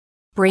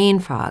brain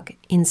fog,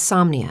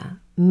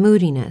 insomnia,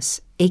 moodiness,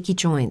 achy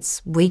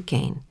joints, weight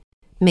gain.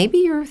 Maybe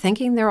you're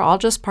thinking they're all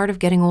just part of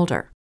getting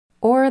older,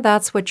 or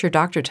that's what your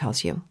doctor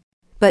tells you.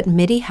 But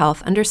MIDI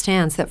Health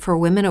understands that for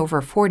women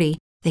over 40,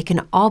 they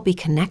can all be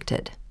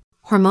connected.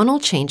 Hormonal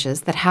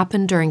changes that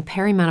happen during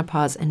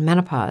perimenopause and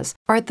menopause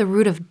are at the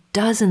root of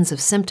dozens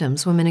of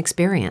symptoms women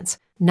experience,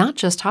 not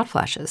just hot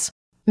flashes.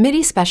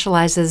 MIDI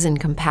specializes in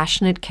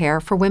compassionate care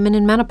for women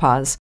in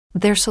menopause.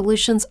 Their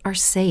solutions are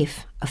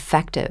safe,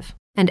 effective,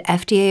 and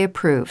FDA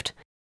approved.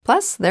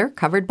 Plus, they're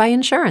covered by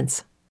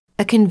insurance.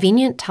 A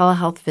convenient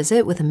telehealth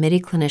visit with a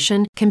MIDI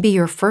clinician can be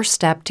your first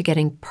step to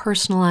getting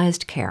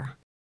personalized care.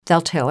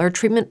 They'll tailor a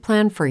treatment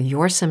plan for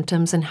your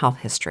symptoms and health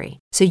history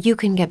so you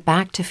can get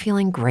back to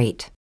feeling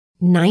great.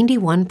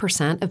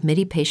 91% of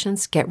MIDI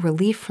patients get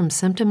relief from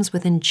symptoms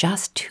within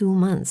just 2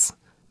 months.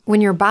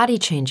 When your body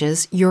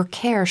changes, your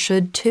care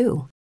should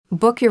too.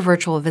 Book your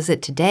virtual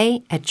visit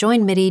today at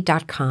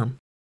joinmidi.com.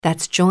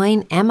 That's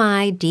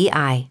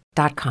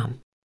joinmidi.com.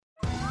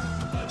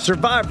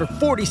 Survivor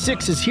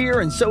 46 is here,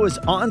 and so is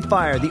On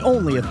Fire, the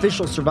only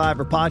official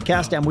Survivor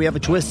podcast, and we have a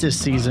twist this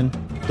season.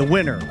 The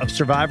winner of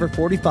Survivor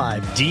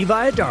 45, Dee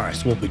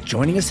Valladares, will be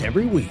joining us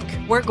every week.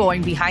 We're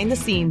going behind the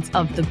scenes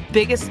of the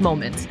biggest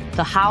moments,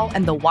 the how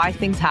and the why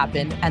things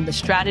happen, and the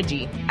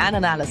strategy and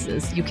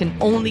analysis you can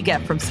only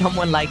get from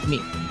someone like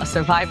me, a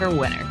Survivor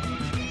winner.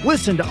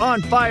 Listen to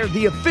On Fire,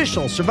 the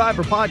official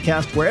Survivor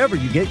podcast, wherever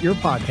you get your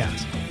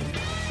podcast.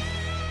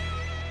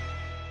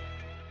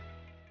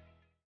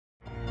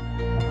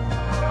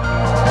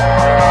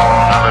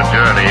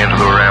 Journey into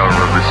the realm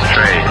of the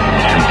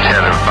strange and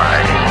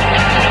terrifying.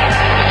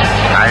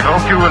 I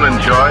hope you will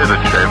enjoy the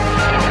trip,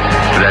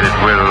 that it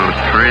will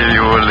thrill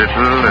you a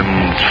little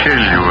and chill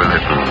you a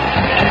little.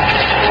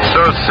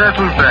 So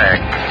settle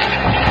back,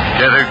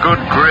 get a good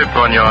grip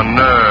on your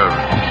nerves.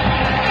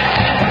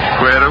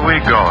 Where are we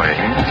going?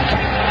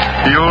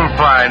 You'll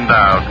find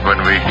out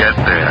when we get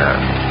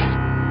there.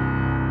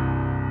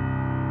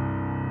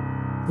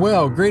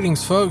 Well,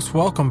 greetings, folks.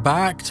 Welcome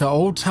back to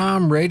Old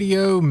Time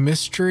Radio,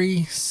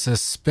 Mystery,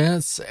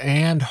 Suspense,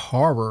 and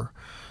Horror.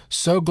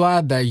 So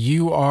glad that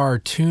you are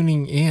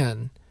tuning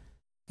in.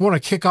 I want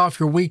to kick off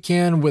your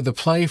weekend with a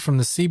play from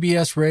the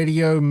CBS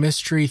Radio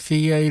Mystery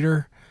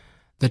Theater.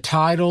 The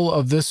title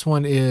of this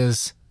one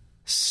is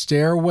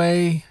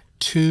Stairway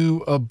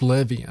to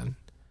Oblivion.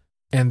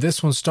 And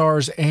this one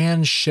stars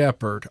Anne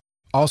Shepard.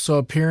 Also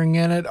appearing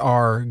in it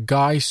are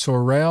Guy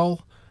Sorrell,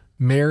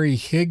 Mary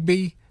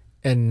Higby,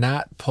 and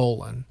Nat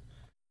Polen.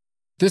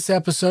 This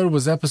episode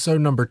was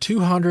episode number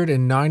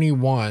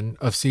 291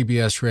 of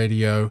CBS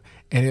Radio,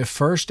 and it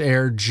first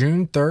aired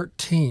June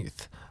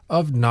 13th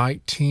of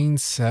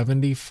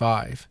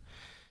 1975.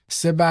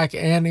 Sit back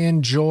and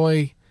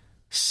enjoy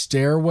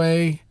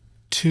Stairway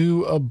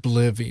to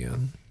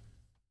Oblivion.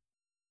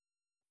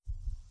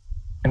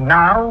 And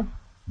now,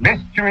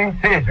 Mystery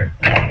Theater.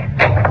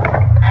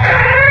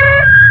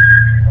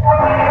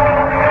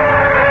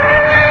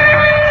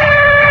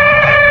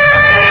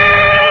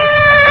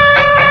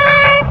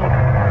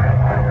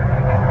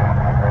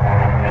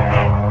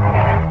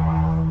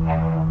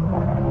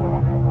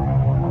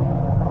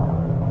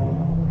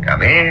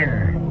 Come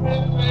in.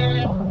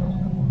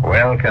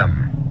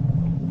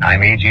 Welcome.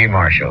 I'm E.G.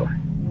 Marshall.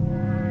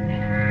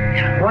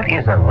 What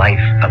is a life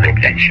of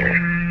adventure?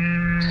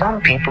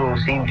 Some people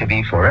seem to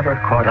be forever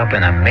caught up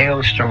in a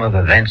maelstrom of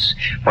events,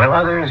 while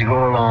others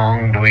go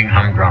along doing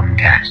humdrum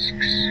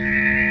tasks.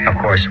 Of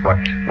course, what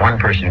one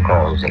person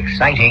calls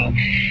exciting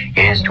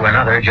is to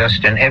another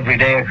just an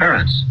everyday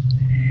occurrence.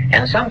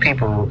 And some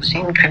people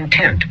seem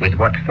content with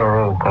what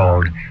Thoreau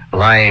called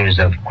lives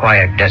of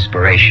quiet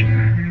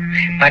desperation.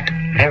 But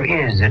there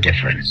is a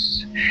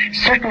difference.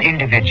 Certain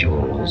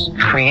individuals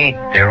create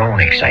their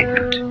own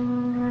excitement.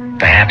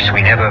 Perhaps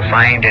we never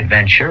find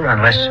adventure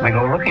unless we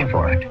go looking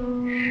for it.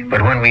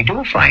 But when we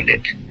do find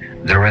it,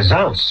 the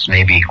results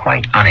may be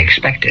quite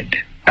unexpected.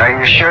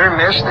 Are you sure,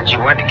 miss, that you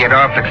want to get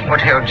off at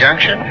Foothill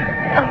Junction?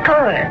 Of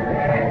course.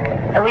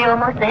 Are we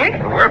almost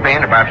there? We'll be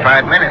in about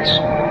 5 minutes.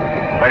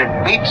 But it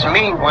beats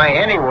me why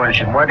anyone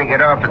should want to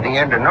get off at the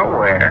end of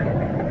nowhere.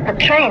 The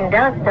train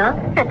does stop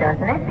there,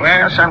 doesn't it?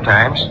 Well,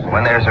 sometimes,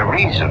 when there's a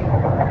reason.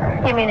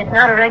 You mean it's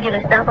not a regular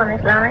stop on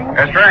this line?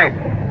 That's right.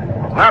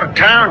 Not a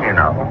town, you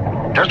know.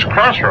 Just a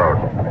crossroad.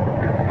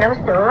 No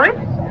stores?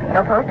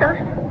 No post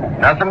office?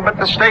 Nothing but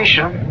the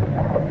station.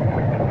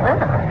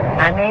 Well,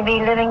 I may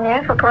be living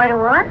there for quite a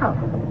while.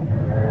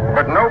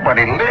 But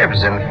nobody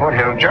lives in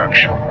Foothill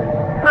Junction.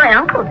 My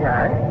uncle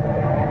does.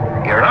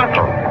 Your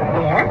uncle?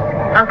 Yes,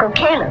 Uncle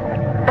Caleb,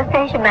 the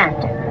station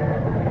master.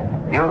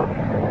 You're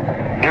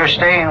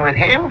staying with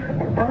him?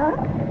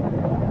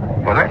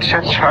 Mm-hmm. Well,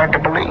 that's hard to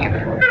believe.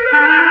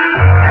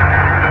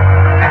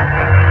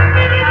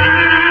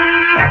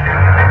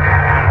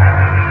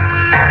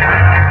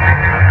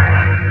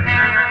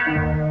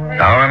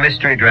 Our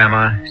mystery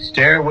drama,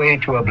 Stairway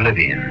to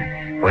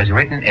Oblivion, was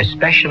written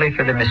especially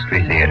for the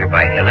Mystery Theater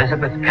by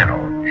Elizabeth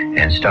Pennell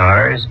and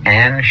stars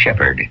Anne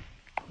Shepard.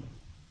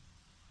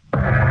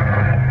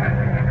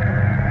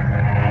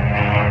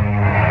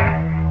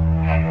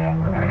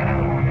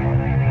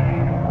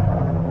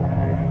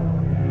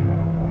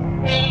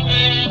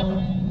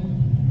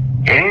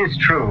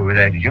 true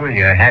that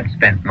Julia had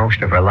spent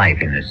most of her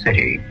life in the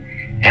city,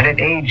 and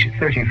at age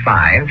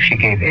 35, she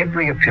gave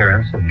every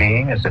appearance of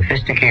being a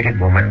sophisticated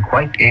woman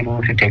quite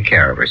able to take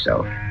care of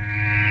herself.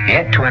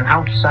 Yet to an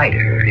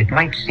outsider, it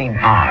might seem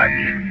odd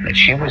that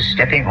she was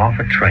stepping off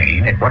a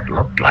train at what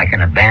looked like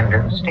an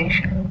abandoned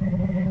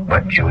station.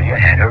 But Julia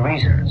had her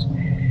reasons.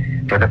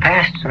 For the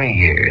past 3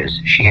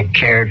 years, she had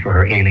cared for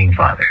her ailing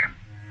father.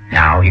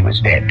 Now he was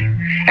dead,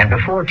 and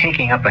before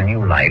taking up a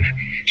new life,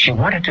 she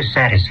wanted to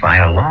satisfy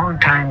a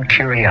long-time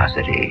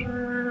curiosity,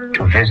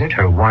 to visit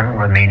her one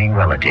remaining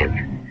relative,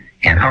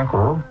 an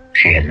uncle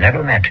she had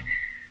never met,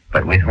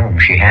 but with whom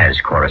she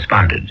has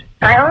corresponded.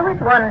 I always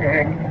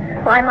wondered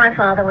why my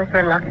father was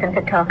reluctant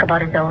to talk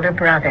about his older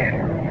brother.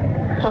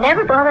 He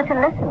never bothered to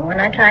listen when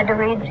I tried to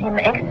read him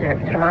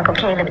excerpts from Uncle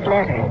Caleb's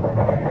letters.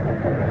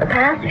 The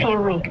past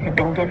few weeks had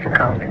been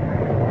difficult,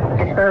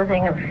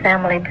 disposing of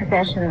family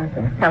possessions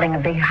and selling a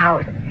big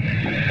house.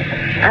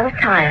 I was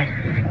tired.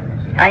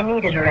 I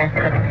needed a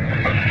respite.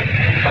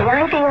 The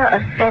idea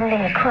of spending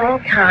a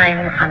quiet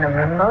time on a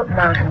remote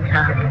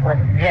mountaintop was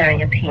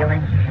very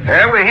appealing.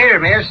 We're here,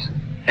 miss.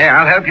 Here,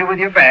 I'll help you with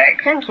your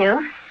bag. Thank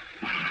you.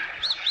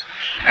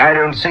 I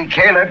don't see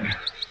Caleb.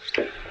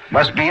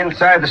 Must be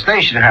inside the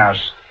station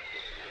house.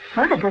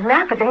 What a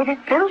dilapidated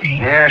building.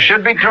 Yeah,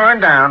 should be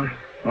torn down.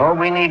 All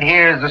we need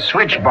here is the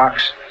switch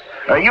box.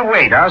 You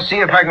wait. I'll see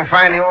if I can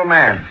find the old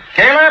man.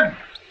 Caleb?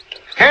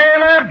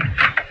 Caleb?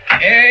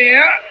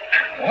 Yeah.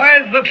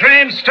 Why's the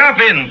train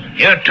stopping?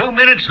 You're 2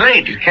 minutes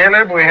late.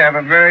 Caleb, we have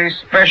a very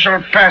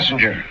special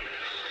passenger.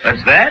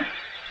 What's that?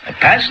 A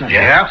passenger?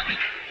 Yeah.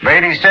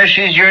 Lady says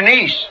she's your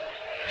niece.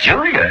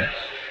 Julia?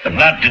 But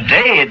not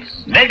today.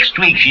 It's next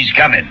week she's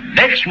coming.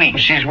 Next week.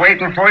 She's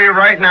waiting for you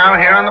right now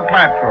here on the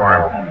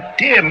platform.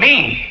 Dear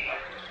me.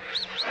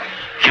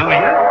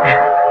 Julia?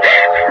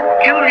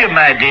 Julia,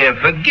 my dear,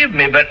 forgive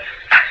me, but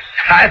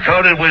I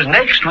thought it was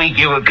next week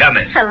you were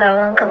coming. Hello,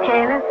 Uncle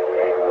Caleb.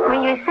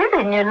 Well, you said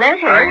in your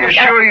letter... Are you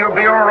sure you'll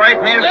be all right,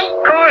 miss?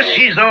 Of course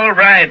she's all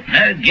right.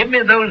 Now, give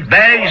me those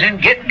bags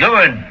and get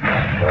going.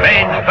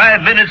 Train's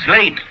 5 minutes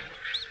late.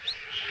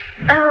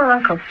 Oh,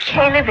 Uncle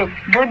Caleb, it's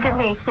good to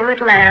meet you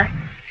at last.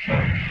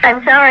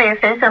 I'm sorry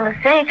if there's some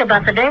mistake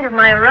about the date of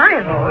my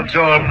arrival. It's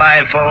all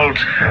my fault.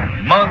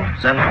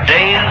 Months and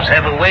days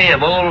have a way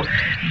of all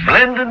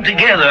blending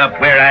together up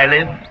where I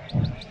live.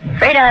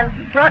 Afraid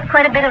I've brought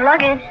quite a bit of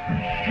luggage.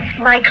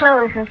 My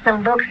clothes and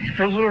some books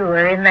for you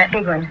are in that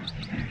big one.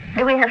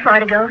 Do we have far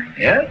to go?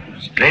 Yeah,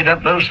 straight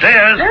up those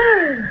stairs.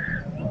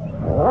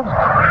 Oh,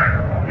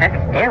 that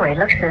stairway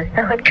looks as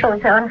though it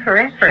goes on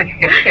forever.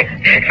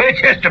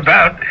 Just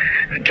about.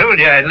 I told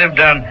you I lived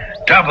on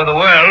top of the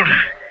world.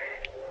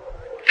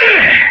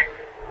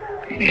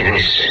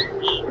 This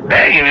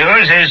bag of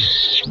yours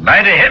is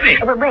mighty heavy.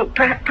 But wait,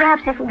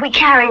 perhaps if we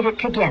carried it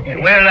together.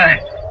 Well,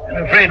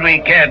 I'm afraid we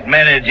can't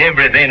manage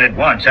everything at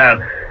once.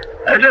 I'll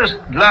just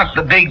lock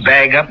the big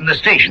bag up in the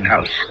station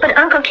house. But,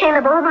 Uncle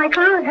Caleb, all my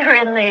clothes are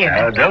in there.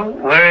 Now,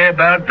 don't worry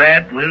about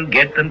that. We'll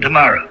get them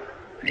tomorrow.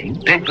 You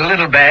take the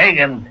little bag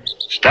and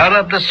start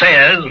up the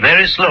stairs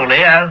very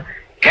slowly. I'll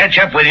catch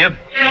up with you.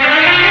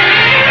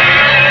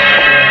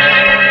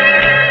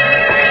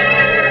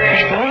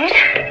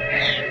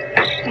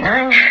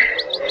 9,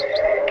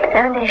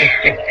 70.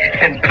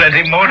 And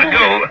plenty more to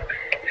go.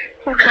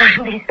 You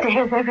climb these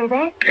stairs every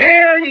day?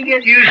 Yeah, you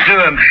get used to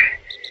them.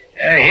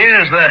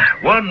 Here's the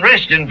one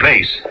resting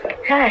place.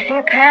 I see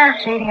a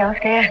path leading off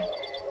there.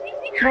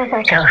 Where's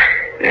that go?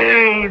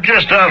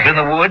 Just off in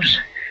the woods.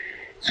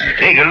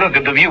 Take a look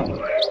at the view.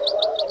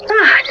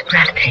 Oh, it's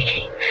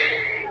breathtaking.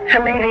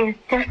 Or maybe it's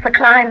just the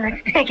climb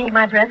that's taking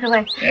my breath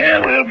away. Yeah,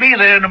 we'll be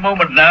there in a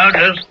moment now.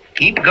 Just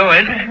keep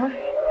going.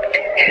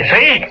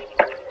 See?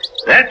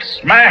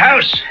 That's my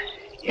house.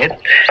 It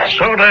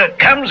sort of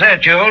comes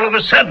at you all of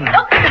a sudden.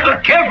 Oh,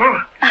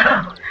 careful.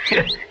 Oh.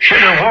 Should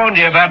have warned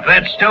you about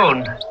that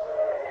stone.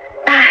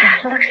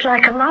 Looks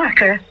like a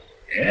marker.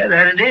 Yeah,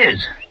 that it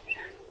is.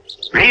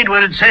 Read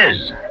what it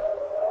says.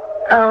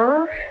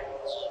 O-B-L.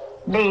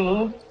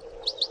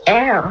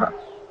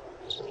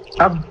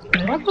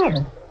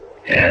 Oblivion.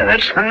 Yeah,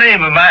 that's the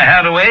name of my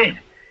hideaway.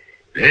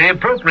 Very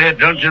appropriate,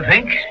 don't you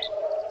think?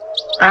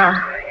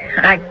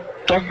 I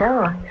guess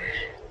so.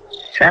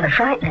 It's rather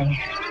frightening.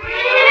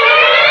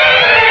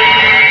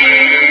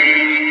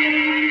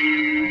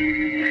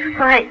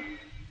 Why,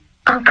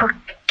 Uncle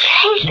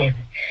Caleb,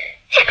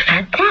 it's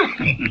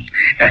fantastic.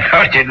 I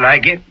thought you'd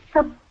like it.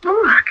 A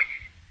book.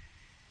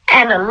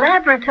 And a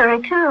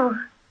laboratory, too.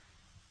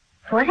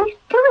 What are you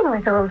doing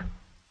with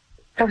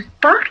those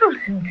bottles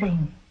and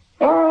things?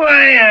 Oh,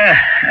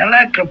 I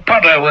like to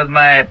potter with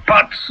my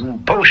pots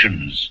and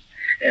potions.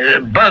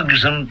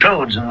 Bugs and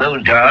toads in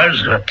those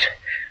jars, but,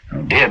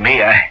 oh, dear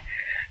me, I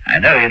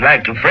know you'd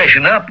like to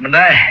freshen up, and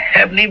I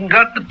haven't even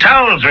got the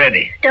towels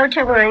ready. Don't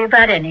you worry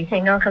about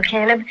anything, Uncle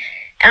Caleb.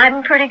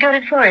 I'm pretty good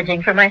at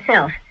foraging for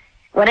myself.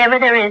 Whatever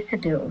there is to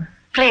do.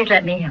 Please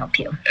let me help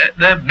you.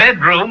 The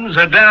bedrooms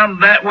are down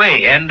that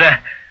way, and,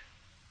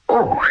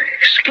 oh,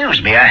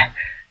 excuse me,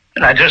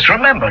 I just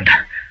remembered.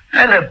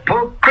 I left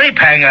poor Crepe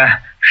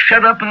Hanger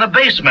shut up in the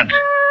basement.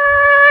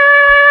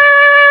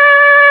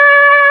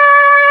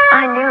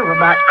 I knew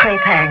about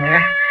Crepe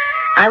Hanger.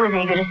 I was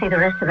eager to see the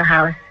rest of the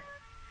house.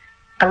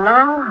 A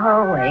long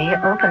hallway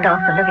opened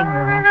off the living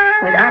room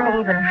with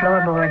uneven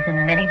floorboards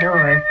and many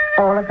doors,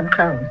 all of them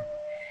closed.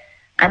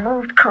 I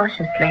moved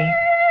cautiously,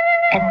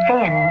 and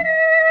then,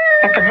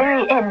 at the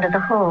very end of the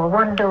hall,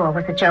 one door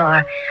was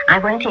ajar. I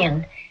went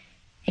in,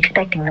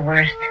 expecting the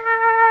worst.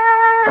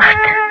 But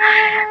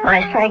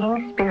my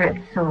sagging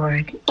spirit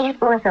soared. It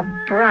was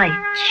a bright,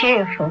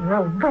 cheerful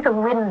room with a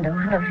window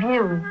and a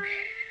view.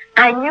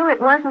 I knew it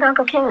wasn't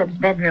Uncle Caleb's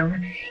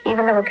bedroom,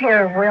 even though a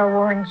pair of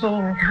well-worn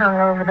jeans hung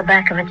over the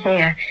back of a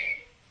chair.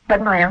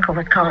 But my uncle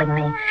was calling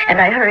me, and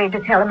I hurried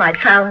to tell him I'd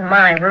found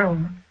my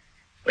room.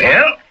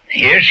 Well,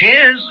 here she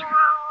is.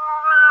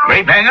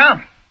 Crepe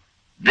Hanger,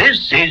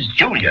 this is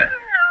Julia.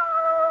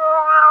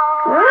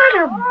 What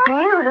a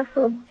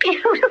beautiful,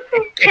 beautiful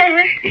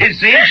cat. You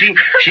see,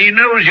 she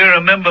knows you're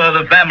a member of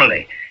the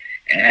family.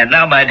 And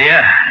now, my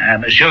dear, I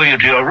must show you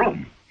to your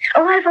room.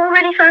 Oh, I've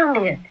already found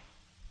it.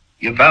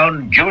 You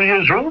found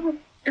Julia's room?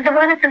 The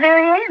one at the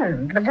very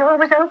end. The door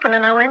was open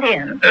and I went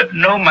in.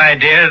 No, my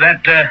dear,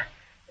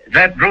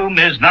 that room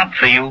is not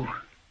for you.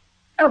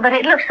 Oh, but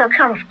it looks so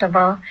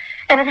comfortable,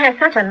 and it has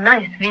such a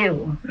nice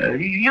view.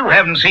 You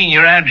haven't seen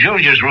your Aunt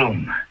Julia's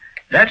room.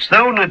 That's the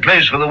only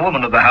place for the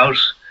woman of the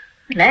house.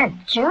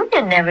 Aunt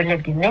Julia never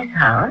lived in this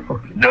house.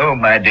 Oh, no,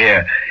 my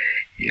dear.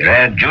 Your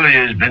Aunt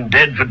Julia's been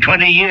dead for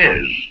 20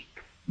 years.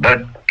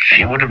 But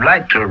she would have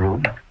liked her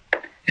room.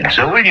 And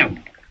so will you.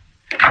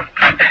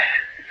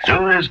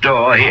 Through this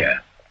door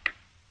here.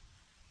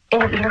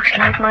 It looks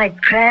like my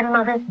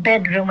grandmother's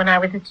bedroom when I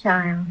was a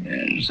child.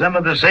 Some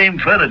of the same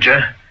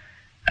furniture.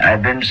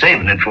 I've been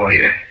saving it for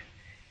you.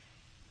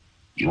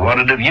 You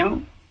wanted a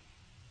view?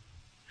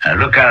 Now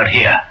look out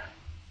here.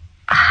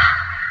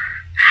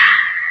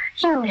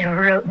 You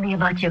never wrote me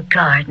about your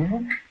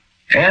garden.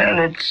 Well,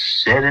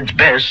 it's at its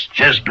best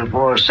just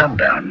before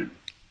sundown.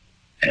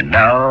 And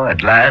now,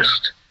 at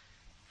last,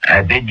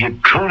 I bid you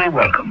truly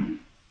welcome.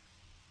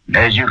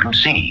 As you can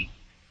see,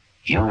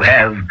 you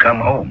have come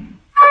home.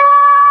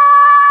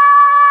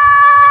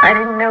 I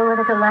didn't know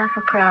whether to laugh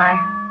or cry.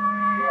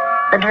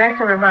 The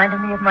dresser reminded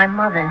me of my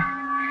mother's.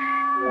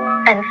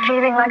 And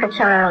feeling like a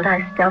child,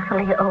 I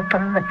stealthily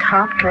opened the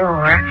top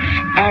drawer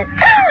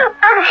and...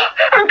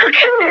 Uncle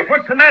Caleb!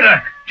 What's the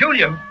matter?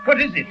 Julia,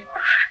 what is it?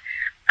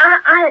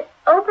 I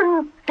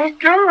opened this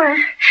drawer.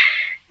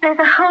 There's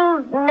a whole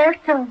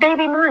nest of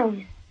baby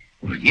mice.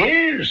 Well,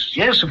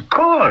 yes, of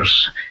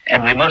course.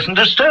 And we mustn't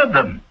disturb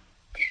them.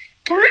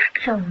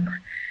 Disturb them?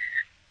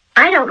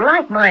 I don't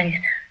like mice.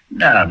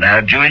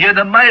 Now, Julia,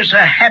 the mice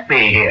are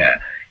happy here.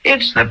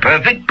 It's the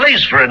perfect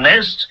place for a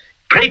nest.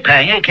 Crepe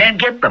Hanger can't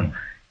get them.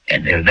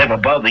 And they'll never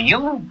bother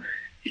you.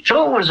 It's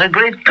always a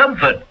great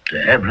comfort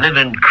to have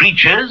living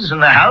creatures in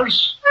the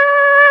house.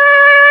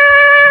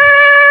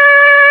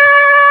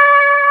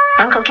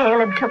 Uncle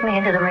Caleb took me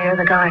into the rear of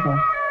the garden.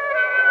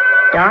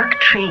 Dark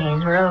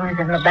trees rose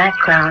in the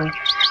background,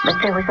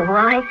 but there was a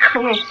wide,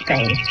 clear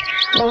space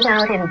laid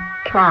out in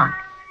plots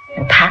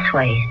and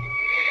pathways,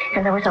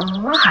 and there was a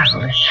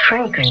marvelous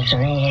fragrance in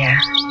the air.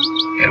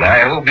 And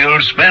I hope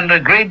you'll spend a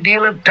great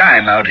deal of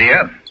time out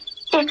here.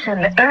 It's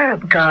an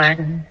herb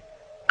garden.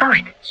 Oh,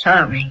 it's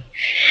charming.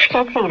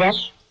 Let's see,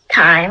 that's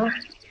thyme,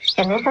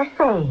 and this is sage.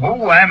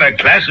 Oh, I'm a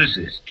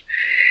classicist.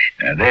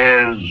 Now,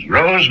 there's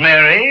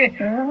rosemary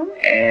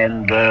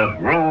and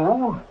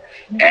rue,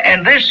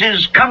 and this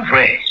is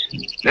comfrey.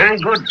 Very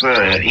good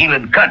for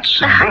healing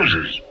cuts and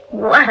bruises.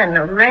 What an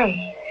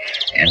array.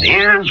 And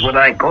here's what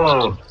I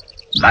call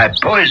my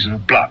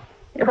poison plot.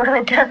 Well,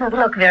 it doesn't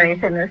look very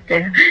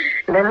sinister.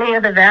 Lily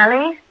of the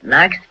Valley,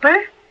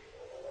 larkspur,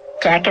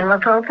 Jack in the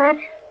Pulpit,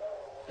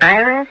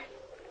 iris,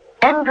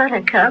 and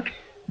buttercups.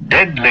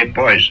 Deadly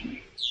poison.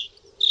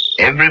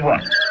 Every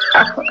one.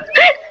 Oh,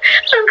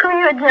 Uncle,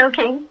 you're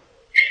joking.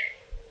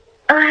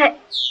 I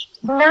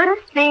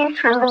noticed these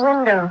from the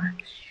window,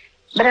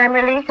 but I'm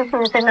relieved to see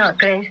that they're not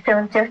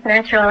gravestones, just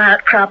natural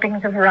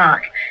outcroppings of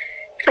rock.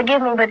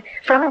 Forgive me, but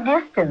from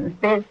a distance,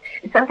 there's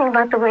something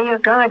about the way your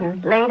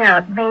garden's laid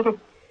out made it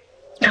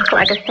look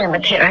like a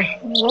cemetery.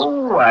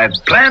 Oh, I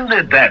planned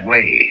it that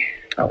way.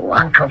 Oh,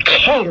 Uncle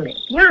Caleb,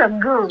 you're a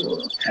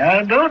ghoul.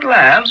 Now, don't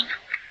laugh.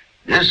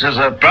 This is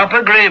a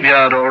proper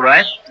graveyard, all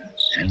right.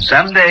 And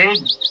someday,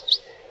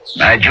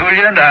 my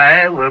Julia and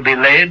I will be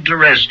laid to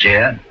rest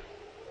here,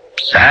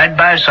 side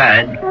by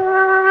side.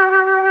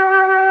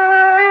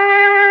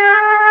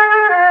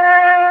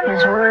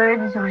 His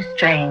words were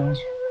strange.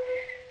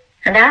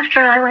 And after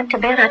I went to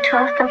bed, I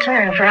tossed and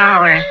turned for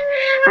hours,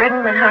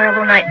 ridden with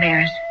horrible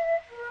nightmares.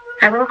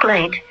 I woke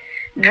late,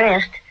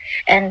 dressed,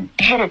 and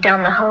headed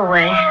down the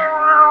hallway.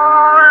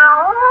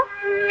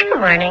 Good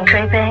morning,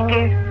 Crepe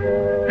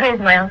Hanger. Here's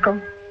my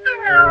uncle.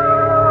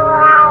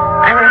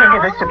 I went into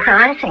the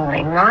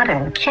surprisingly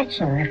modern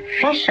kitchen,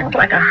 efficient,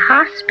 like a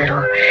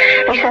hospital,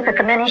 except that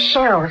the many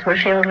shelves were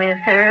filled with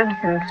herbs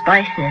and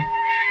spices.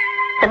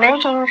 The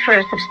makings for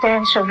a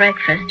substantial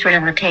breakfast were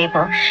on the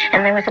table,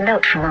 and there was a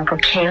note from Uncle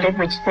Caleb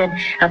which said,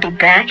 "I'll be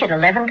back at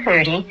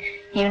 11:30.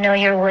 You know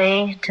your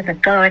way to the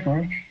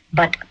garden,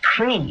 but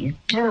please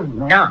do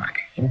not,"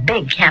 in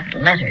big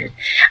capital letters,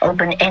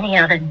 "open any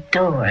other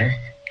doors.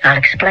 I'll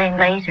explain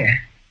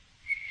later."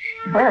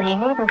 Well, you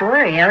needn't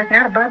worry. I was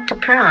not above to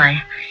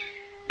pry.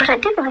 But I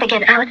did want to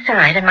get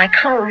outside, and my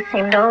clothes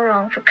seemed all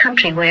wrong for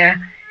country wear.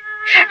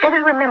 Then I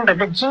remembered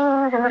the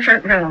jeans in the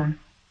front room.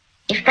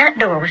 If that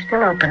door was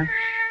still open,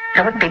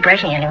 I wouldn't be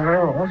breaking any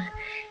rules.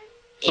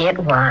 It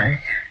was,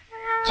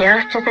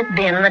 just as it'd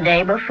been the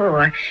day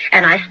before,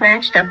 and I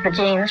snatched up the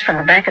jeans from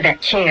the back of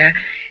that chair.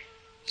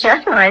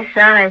 Just my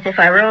size if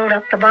I rolled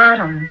up the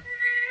bottoms.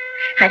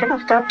 I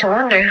didn't stop to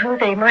wonder who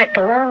they might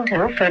belong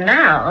to, for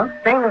now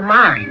they were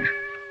mine.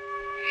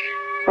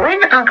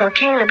 When Uncle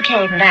Caleb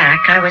came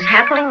back, I was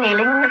happily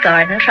kneeling in the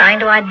garden trying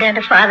to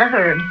identify the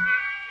herbs.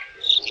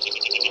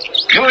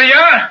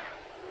 Julia?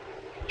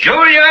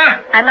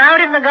 Julia? I'm out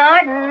in the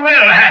garden.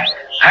 Well,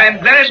 I'm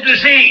glad to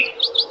see.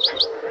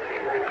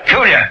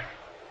 Julia?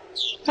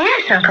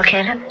 Yes, Uncle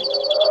Caleb.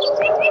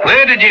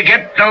 Where did you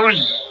get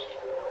those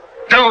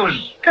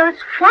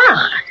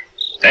what?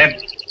 That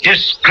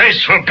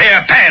disgraceful pair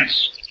of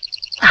pants?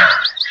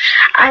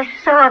 I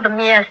saw them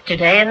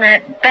yesterday in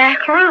that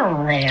back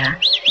room there.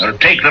 I'll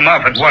take them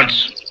off at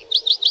once.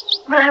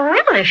 Well, I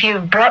will if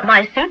you've brought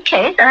my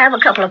suitcase. I have a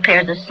couple of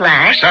pairs of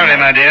slacks. Sorry,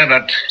 my dear,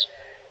 but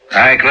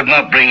I could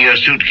not bring your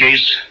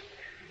suitcase.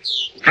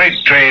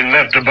 Freight train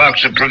left a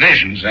box of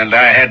provisions, and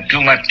I had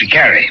too much to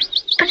carry.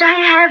 But I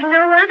have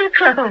no other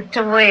clothes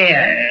to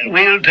wear.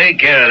 We'll take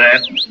care of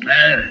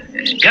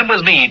that. Come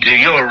with me to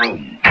your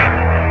room.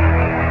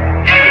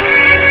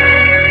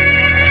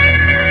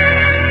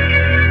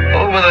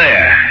 Over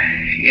there,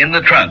 in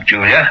the trunk,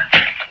 Julia.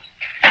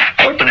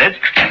 Open it.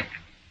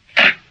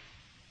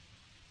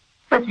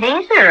 But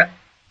these are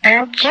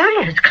Aunt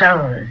Julia's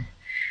clothes.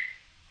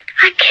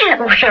 I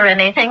can't wear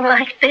anything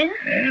like this.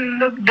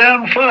 Look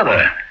down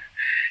further.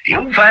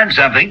 You'll find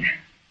something.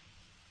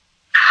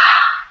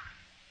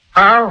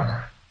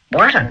 Oh,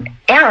 what an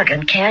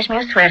elegant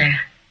cashmere sweater.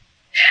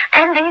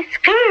 And these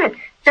skirts,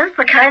 just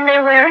the kind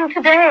they're wearing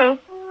today.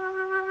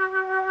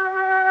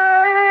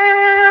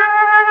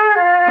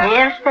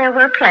 Yes, there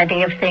were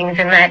plenty of things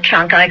in that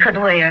trunk I could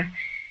wear.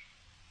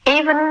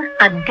 Even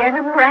a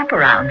denim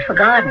wraparound for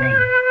gardening.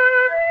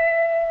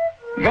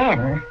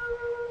 Then,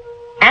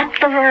 at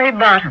the very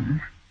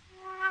bottom,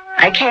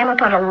 I came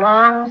upon a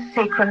long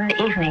sequined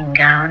evening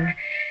gown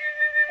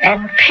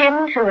and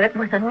pinned to it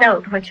with a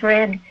note which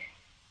read,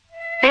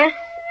 "This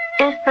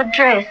is the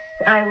dress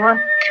I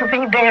want to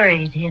be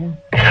buried in."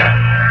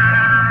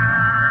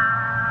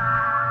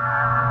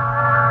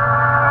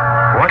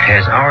 What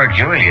has our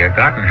Julia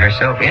gotten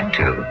herself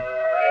into?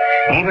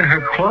 Even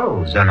her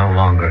clothes are no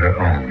longer her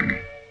own.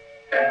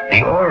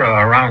 The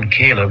aura around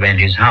Caleb and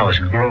his house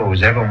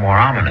grows ever more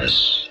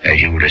ominous,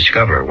 as you will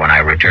discover when I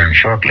return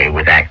shortly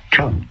with Act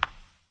 2.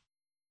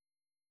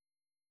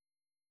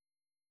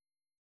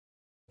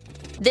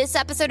 This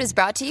episode is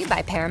brought to you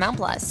by Paramount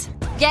Plus.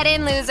 Get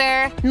in,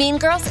 loser! Mean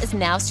Girls is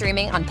now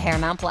streaming on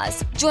Paramount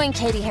Plus. Join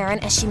Katie Heron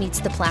as she meets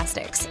the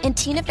plastics in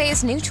Tina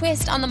Fey's new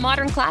twist on the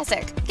modern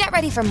classic. Get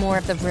ready for more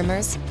of the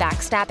rumors,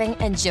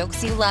 backstabbing, and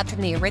jokes you loved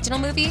from the original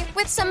movie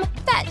with some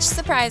fetch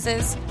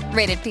surprises.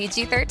 Rated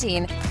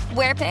PG-13.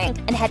 Wear pink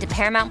and head to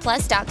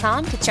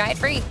ParamountPlus.com to try it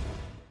free.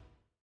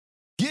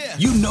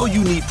 You know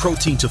you need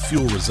protein to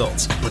fuel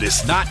results, but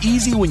it's not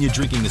easy when you're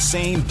drinking the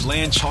same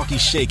bland, chalky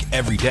shake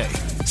every day.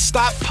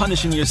 Stop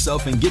punishing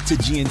yourself and get to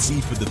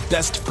GNC for the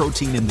best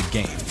protein in the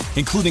game,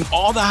 including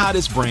all the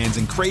hottest brands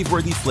and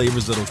crave-worthy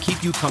flavors that'll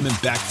keep you coming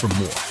back for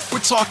more. We're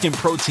talking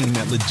protein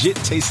that legit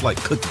tastes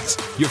like cookies,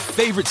 your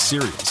favorite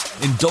cereals,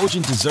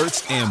 indulgent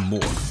desserts, and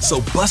more. So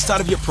bust out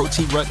of your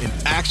protein rut and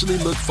actually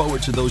look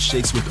forward to those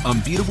shakes with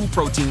unbeatable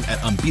protein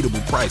at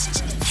unbeatable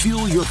prices.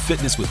 Fuel your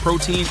fitness with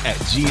protein at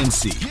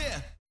GNC.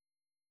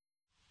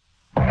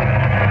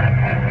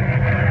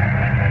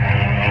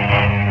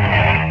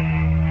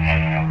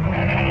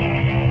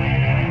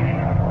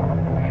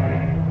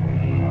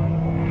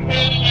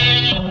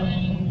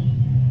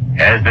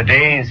 As the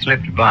days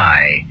slipped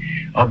by,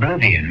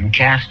 oblivion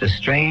cast a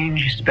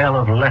strange spell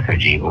of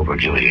lethargy over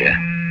Julia.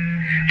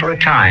 For a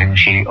time,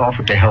 she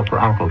offered to help her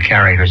uncle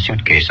carry her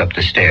suitcase up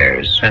the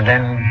stairs, and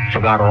then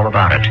forgot all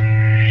about it.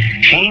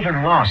 She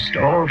even lost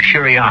all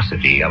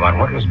curiosity about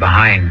what was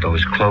behind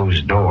those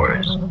closed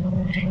doors.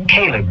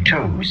 Caleb,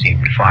 too,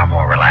 seemed far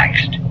more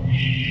relaxed.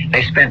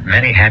 They spent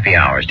many happy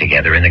hours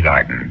together in the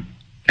garden,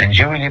 and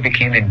Julia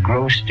became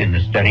engrossed in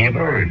the study of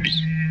herbs.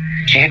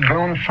 She had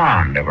grown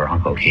fond of her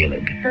Uncle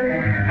Caleb,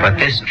 but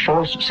this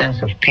false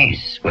sense of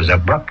peace was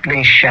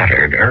abruptly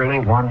shattered early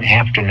one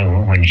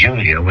afternoon when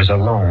Julia was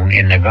alone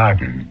in the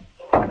garden.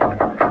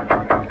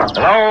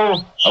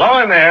 Hello?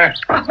 Hello in there.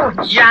 Oh,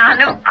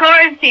 John, of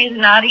course he's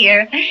not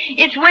here.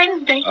 It's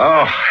Wednesday.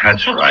 Oh,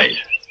 that's right.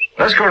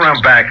 Let's go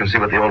around back and see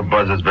what the old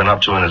buzzard's been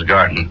up to in his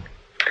garden.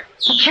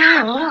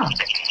 John, look.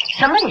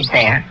 Somebody's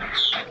there.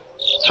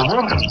 It's a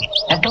woman.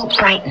 Now, don't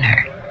frighten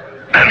her.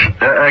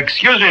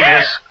 Excuse me,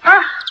 miss.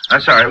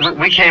 I'm sorry.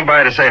 We came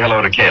by to say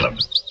hello to Caleb.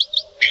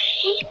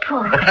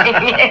 People.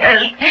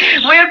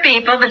 Yes, we're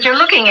people, but you're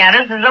looking at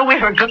us as though we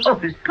were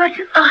ghosts. But,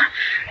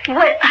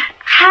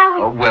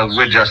 how? Oh, well,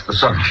 we're just the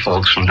sort of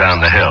folks from down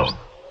the hill.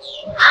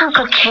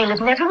 Uncle Caleb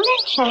never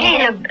mentioned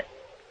Caleb,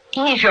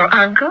 he's your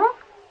uncle?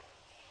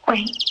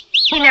 Wait,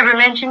 he never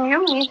mentioned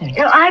you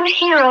either. I'm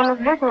here on a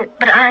visit,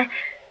 but I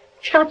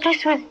thought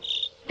this was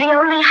the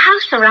only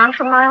house around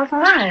for miles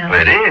and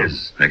miles. It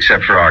is,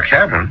 except for our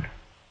cabin.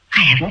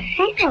 I haven't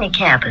seen any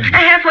cabins.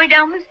 Halfway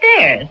down the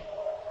stairs.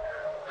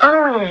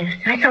 Oh, yes,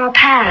 I saw a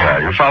path.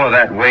 Well, you follow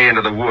that way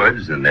into the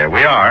woods, and there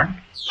we are.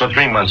 For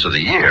 3 months of the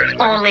year, anyway.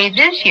 Only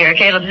this year,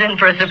 Caleb's in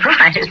for a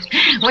surprise.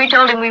 We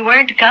told him we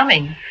weren't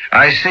coming.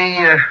 I see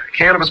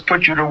Caleb has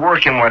put you to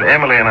work in what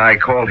Emily and I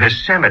call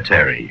his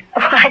cemetery.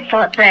 Oh, I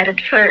thought that at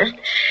first.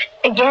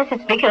 I guess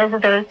it's because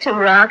of those two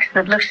rocks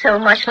that look so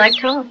much like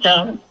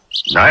tombstones.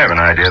 I have an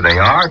idea they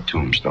are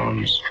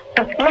tombstones.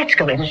 Let's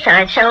go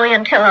inside, shall we,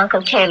 until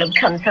Uncle Caleb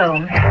comes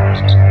home.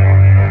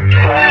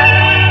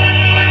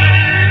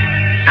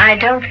 I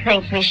don't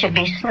think we should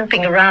be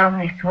snooping around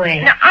this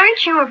way. Now,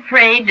 aren't you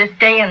afraid to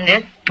stay in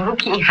this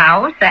spooky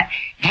house? That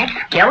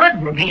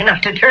skeleton would be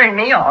enough to turn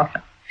me off.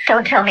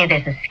 Don't tell me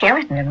there's a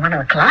skeleton in one of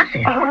the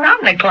closets. Oh, not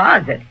in the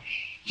closet.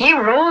 He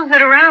rolls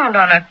it around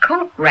on a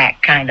coat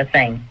rack kind of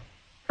thing.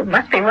 It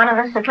must be one of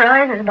the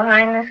surprises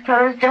behind this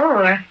closed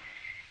door.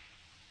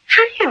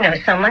 How do you know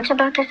so much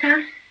about this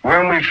house?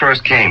 When we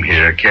first came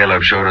here,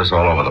 Caleb showed us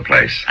all over the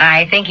place.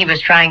 I think he was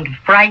trying to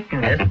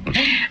frighten us.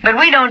 But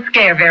we don't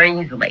scare very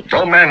easily.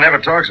 Old man never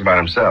talks about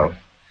himself.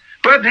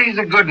 But he's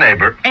a good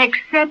neighbor.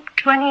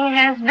 Except when he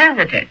has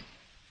visitors.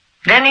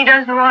 Then he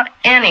doesn't want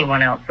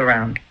anyone else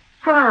around.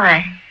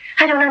 Why?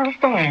 I don't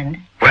understand.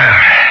 Well,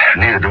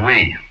 neither do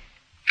we.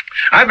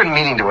 I've been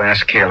meaning to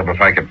ask Caleb if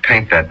I could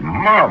paint that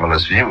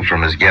marvelous view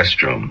from his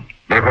guest room.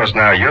 But of course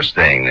now you're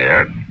staying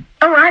there.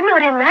 Oh, I'm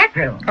not in that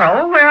room.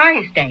 Oh, where are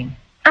you staying?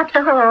 Up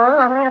the hall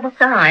on the other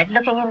side,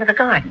 looking into the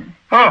garden.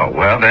 Oh,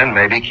 well, then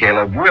maybe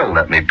Caleb will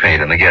let me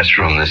paint in the guest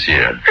room this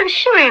year. I'm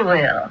sure he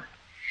will.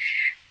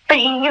 But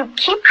you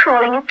keep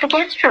calling it the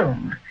guest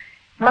room.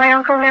 My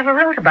uncle never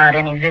wrote about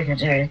any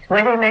visitors.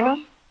 Were there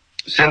many?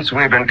 Since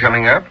we've been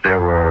coming up,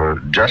 there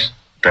were just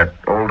that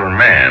older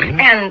man.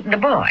 And the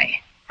boy.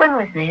 When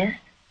was this?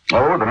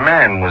 Oh, the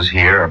man was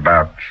here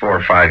about 4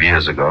 or 5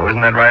 years ago.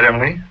 Isn't that right,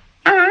 Emily?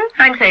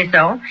 I'd say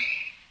so.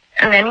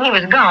 And then he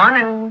was gone,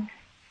 and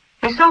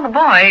we saw the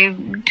boy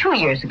 2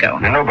 years ago.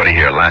 And nobody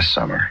here last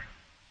summer.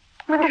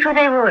 Wonder who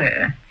they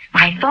were.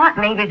 I thought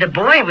maybe the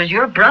boy was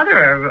your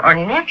brother or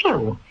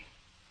nephew.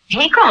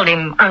 He called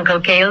him Uncle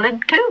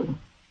Caleb, too.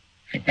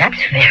 But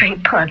that's very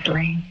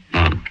puzzling.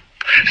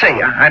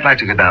 Say, I'd like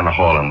to go down the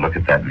hall and look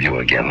at that view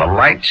again. The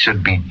light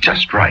should be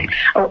just right.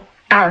 Oh,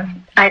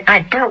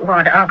 I don't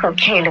want Uncle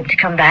Caleb to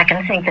come back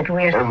and think that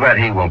we're... But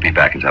he won't be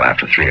back until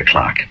after 3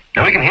 o'clock.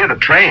 And we can hear the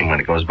train when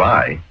it goes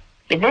by.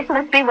 But this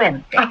must be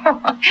Wednesday.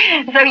 Oh,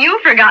 so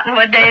you've forgotten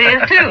what day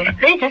it is, too.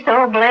 They just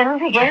all blend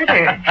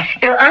together.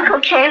 You know, Uncle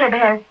Caleb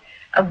has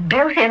a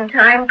built-in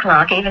time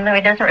clock, even though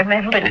he doesn't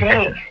remember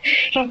dates.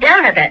 He's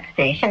down at that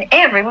station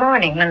every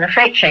morning when the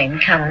freight train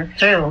comes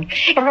through.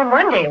 And then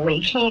one day a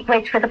week, he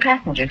waits for the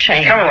passenger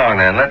train. Come along,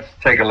 then. Let's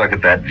take a look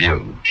at that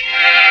view.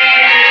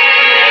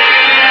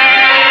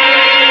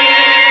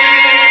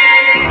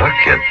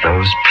 Look at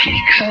those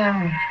peaks.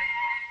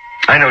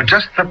 I know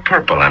just the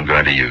purple I'm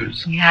going to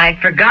use. Yeah, I'd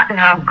forgotten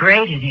how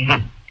great it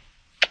is.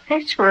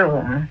 This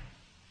room,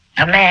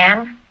 a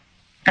man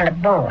and a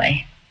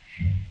boy.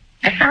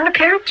 I found a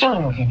pair of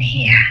jeans in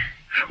here.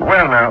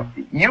 Well, now,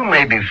 you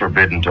may be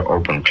forbidden to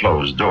open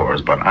closed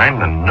doors, but I'm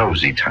the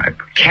nosy type.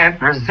 Can't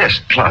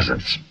resist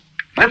closets.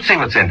 Let's see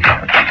what's in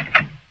here.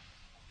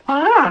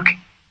 Oh, look.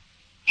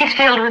 It's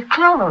filled with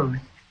clothes.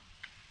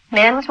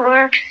 Men's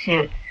work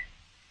suits.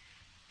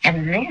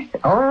 And this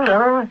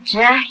old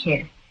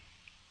jacket.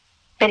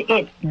 But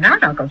it's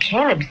not Uncle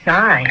Caleb's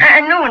size.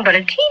 No one but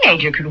a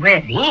teenager could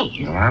wear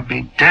these. Well, I'll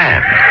be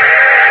damned.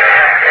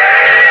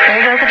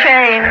 There goes the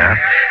train. Yeah?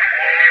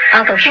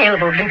 Uncle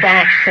Caleb will be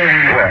back soon.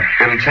 Well,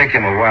 it'll take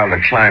him a while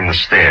to climb the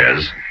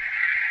stairs.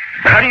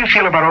 How do you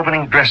feel about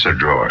opening dresser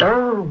drawers?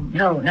 Oh,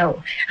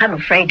 no. I'm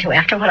afraid to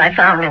after what I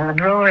found in the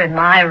drawer in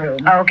my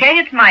room. Okay,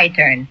 it's my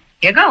turn.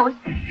 Here goes.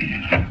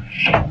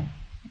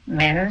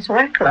 Men's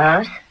work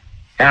gloves.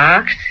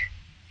 Socks.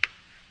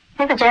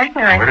 Here's a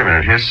jackknife. Wait a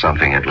minute. Here's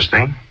something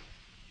interesting.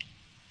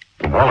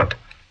 The wallet.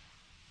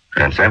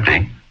 And it's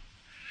empty.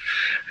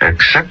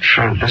 Except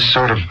for this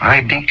sort of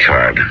ID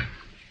card.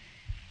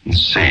 Let's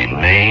see.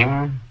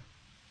 Name,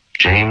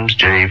 James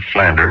J.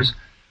 Flanders.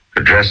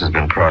 Address has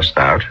been crossed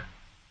out.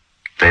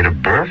 Date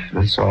of birth,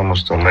 it's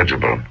almost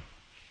illegible.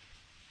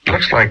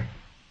 Looks like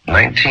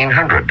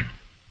 1900.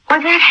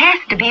 Well, that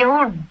has to be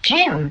old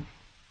Jim.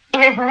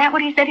 Isn't that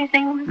what he said his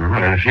name was?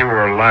 Mm-hmm. And if he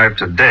were alive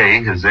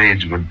today, his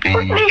age would be...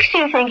 What makes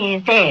you think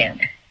he's dead?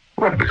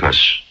 Well, because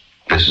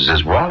this is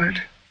his wallet.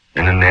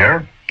 And in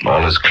there,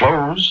 all his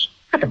clothes.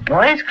 But the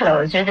boys'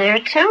 clothes are there,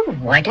 too.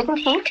 Why didn't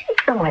he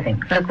take them with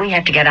him? Look, we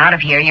have to get out of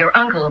here. Your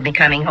uncle will be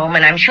coming home,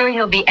 and I'm sure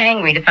he'll be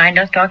angry to find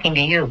us talking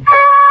to you.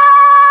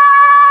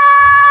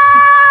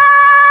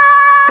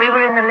 We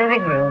were in the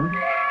living room,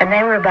 and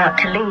they were about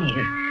to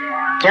leave.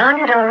 John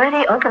had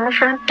already opened the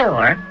front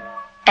door,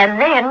 and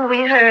then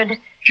we heard...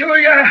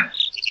 Julia!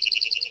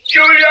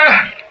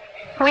 Julia!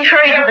 We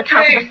hurried to the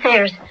top of the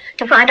stairs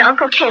to find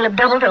Uncle Caleb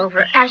doubled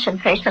over,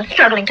 ashen-faced and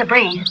struggling to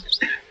breathe.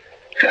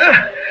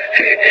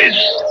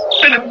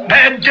 It's been a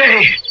bad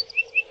day.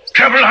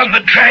 Trouble on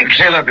the tracks.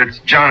 Caleb, it's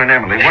John and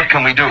Emily. What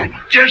can we do?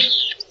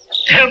 Just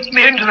help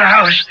me into the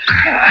house.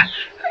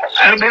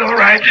 I'll be all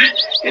right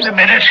in a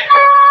minute.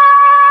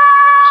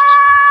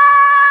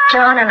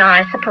 John and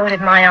I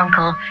supported my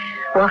uncle,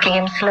 walking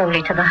him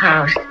slowly to the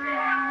house.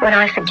 When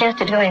I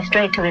suggested going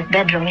straight to his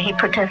bedroom, he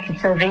protested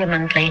so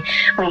vehemently,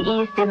 we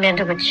eased him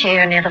into a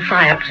chair near the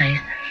fireplace.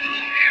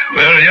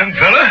 Well, young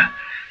fella,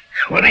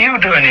 what are you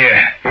doing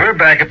here? We're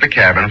back at the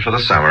cabin for the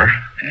summer.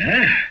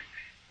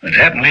 What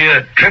happened to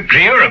your trip to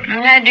Europe?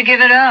 I had to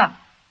give it up.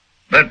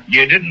 But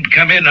you didn't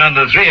come in on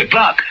the 3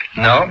 o'clock.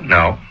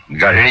 No. We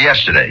got here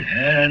yesterday.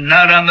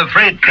 Not on the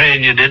freight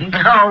train, you didn't?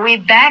 No, we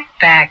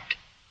backpacked.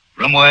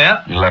 From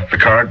where? We left the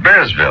car at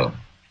Bearsville.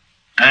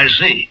 I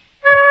see.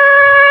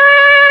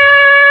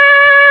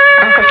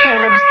 Uncle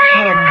Caleb's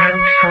head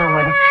drooped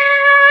forward,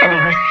 and he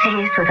was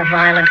seized with a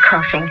violent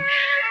coughing.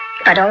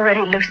 I'd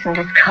already loosened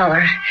his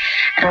collar,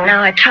 and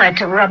now I tried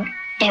to rub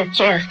his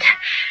chest.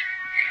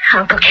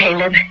 Uncle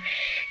Caleb,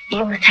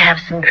 you must have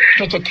some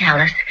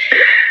digitalis.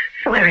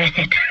 Where is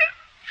it?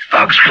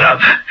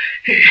 Foxglove.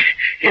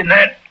 In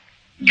that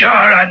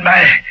jar on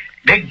my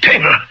big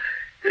table.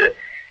 The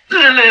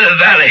little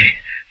valley.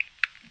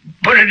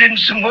 Put it in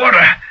some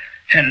water.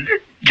 And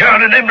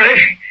John and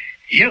Emily,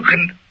 you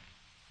can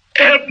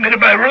help me to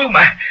my room.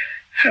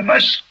 I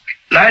must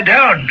lie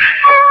down.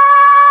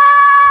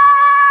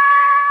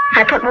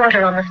 I put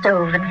water on the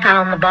stove and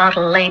found the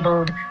bottle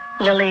labeled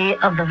Lily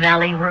of the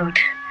Valley Root.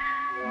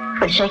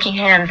 With shaking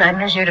hands, I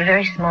measured a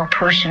very small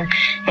portion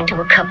into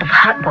a cup of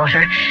hot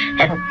water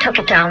and took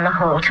it down the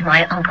hall to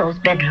my uncle's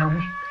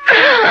bedroom.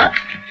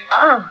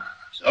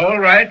 It's all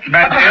right,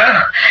 my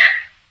dear.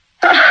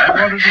 I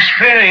wanted to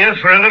spare you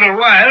for a little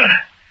while,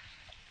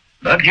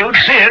 but you'd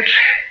see it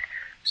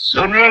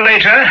sooner or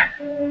later.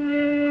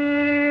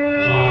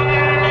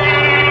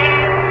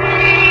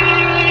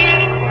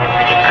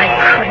 I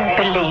couldn't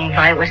believe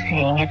I was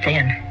seeing it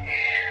then.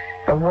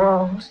 The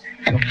walls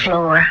and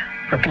floor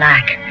were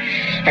black,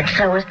 and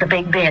so was the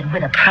big bed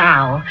with a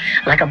prow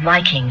like a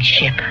Viking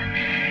ship.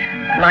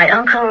 My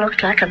uncle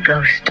looked like a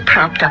ghost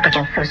propped up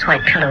against those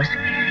white pillows.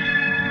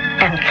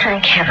 And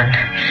thank heaven,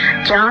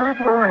 John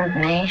had warned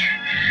me,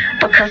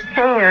 because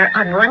there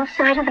on one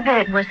side of the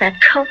bed was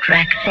that coat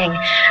rack thing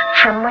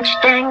from which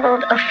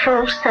dangled a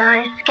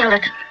full-size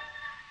skeleton.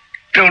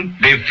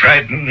 Don't be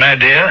frightened, my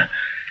dear.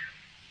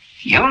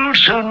 You'll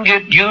soon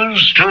get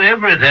used to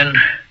everything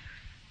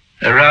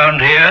around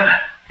here.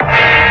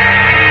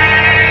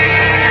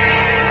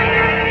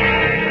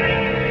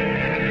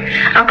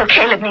 Uncle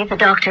Caleb needs a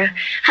doctor.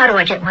 How do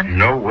I get one?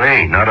 No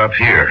way, not up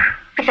here.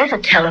 But there's a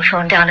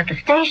telephone down at the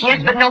station.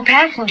 Yes, but no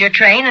passenger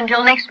train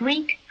until next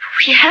week.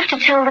 You have to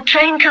tell the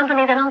train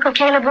company that Uncle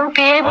Caleb won't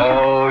be able to...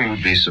 Oh,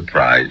 you'd be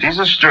surprised. He's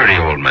a sturdy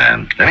old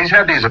man, and he's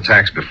had these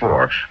attacks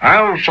before.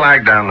 I'll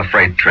flag down the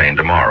freight train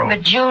tomorrow.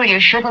 But Julia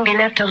shouldn't be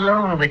left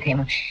alone with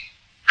him.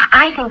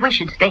 I think we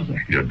should stay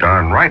here. You're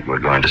darn right we're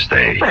going to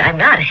stay. But I'm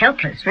not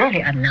helpless,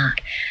 really, I'm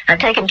not. I've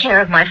taken care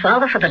of my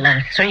father for the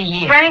last 3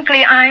 years.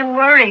 Frankly, I'm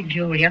worried,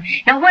 Julia.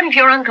 Now, what if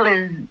your uncle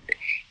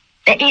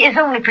is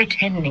only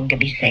pretending to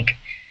be sick?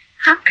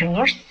 How can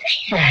you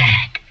say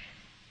that?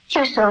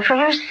 You saw for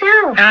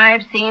yourself.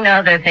 I've seen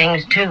other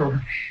things, too.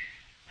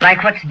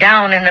 Like what's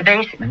down in the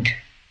basement.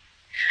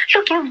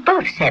 Look, you've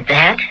both said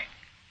that.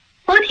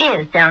 What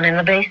is down in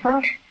the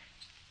basement?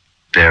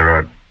 There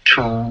are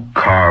 2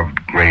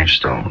 carved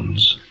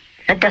gravestones.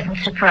 That doesn't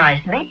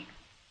surprise me.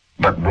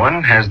 But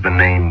one has the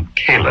name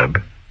Caleb,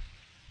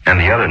 and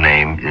the other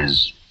name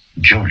is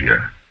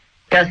Julia.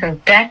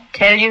 Doesn't that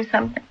tell you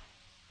something?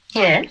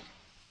 Yes.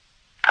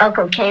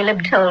 Uncle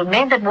Caleb told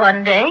me that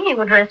one day he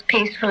would rest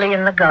peacefully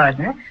in the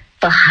garden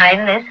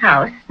behind this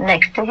house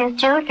next to his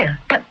Julia.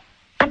 But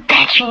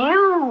that's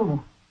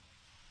you.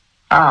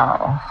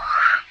 Oh.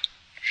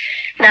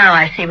 Now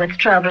I see what's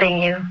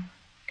troubling you.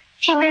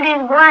 He met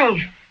his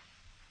wife,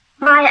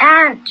 my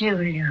Aunt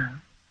Julia.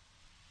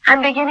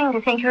 I'm beginning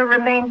to think her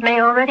remains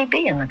may already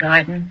be in the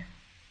garden.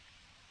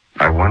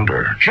 I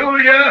wonder.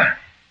 Julia!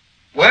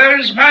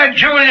 Where's my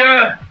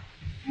Julia?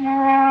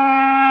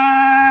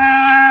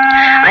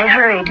 I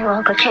hurried to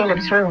Uncle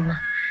Caleb's room.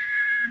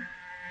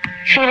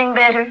 Feeling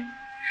better?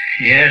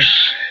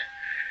 Yes,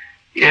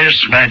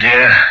 my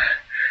dear.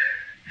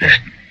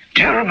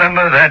 Do you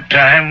remember that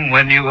time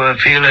when you were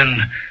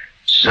feeling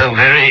so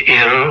very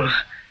ill,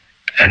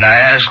 and I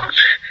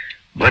asked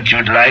what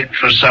you'd like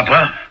for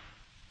supper?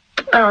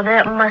 Oh,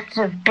 that must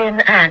have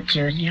been Aunt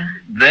Julia.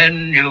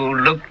 Then you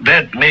looked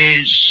at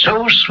me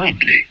so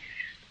sweetly,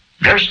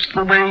 just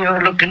the way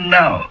you're looking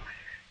now.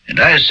 And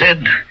I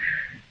said,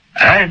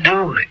 I'd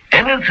do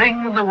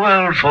anything in the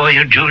world for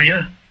you,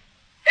 Julia.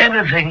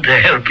 Anything to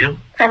help you.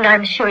 And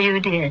I'm sure you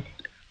did.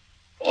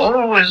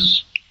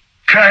 Always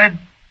tried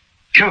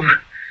to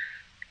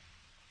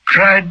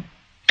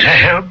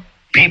help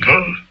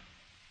people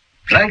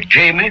like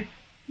Jamie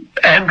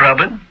and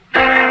Robin.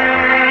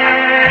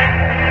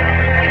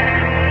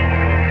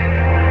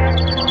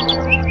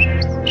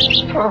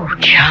 Oh,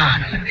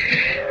 John.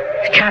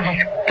 John,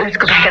 let's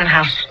go back in the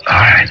house. All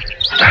right.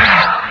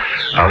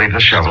 I'll leave the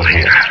shovel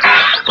here.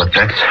 But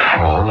that's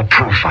all the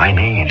proof I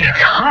need.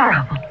 It's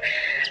horrible.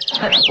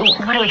 But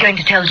what are we going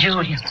to tell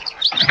Julia?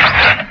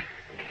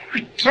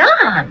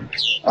 John,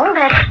 all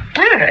that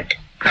dirt.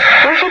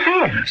 Where's it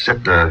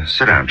been?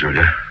 Sit down,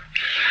 Julia.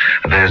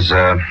 There's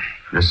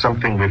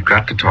something we've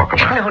got to talk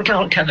about. No,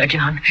 don't tell her,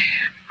 John.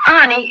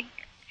 Arnie,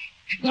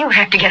 you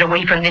have to get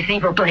away from this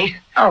evil place.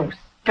 Oh,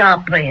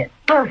 stop it,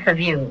 both of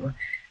you.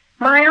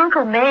 My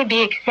uncle may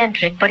be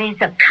eccentric, but he's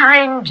a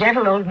kind,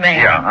 gentle old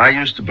man. Yeah, I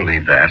used to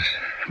believe that,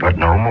 but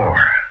no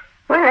more.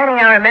 We're letting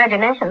our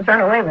imaginations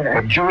run away with us.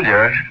 But,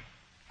 Julia,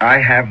 I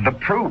have the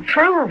proof.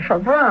 Proof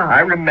of what?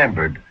 I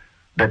remembered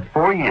that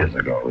 4 years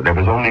ago, there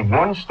was only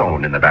one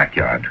stone in the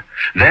backyard.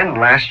 Then,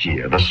 last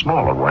year, the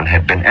smaller one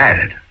had been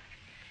added.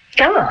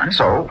 Go on.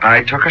 So,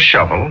 I took a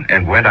shovel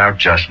and went out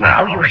just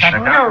now. Oh, you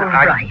had no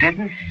right. I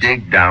didn't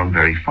dig down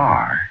very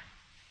far.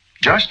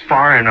 Just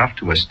far enough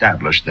to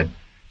establish that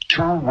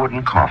 2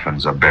 wooden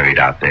coffins are buried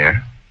out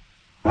there.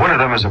 One of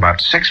them is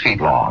about 6 feet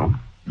long,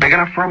 big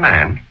enough for a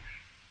man,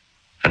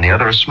 and the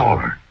other is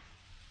smaller.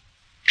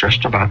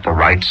 Just about the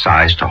right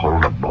size to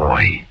hold a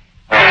boy.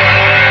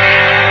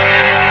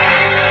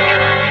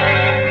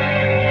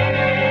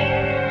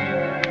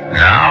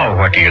 Now,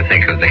 what do you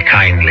think of the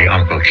kindly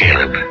Uncle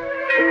Caleb?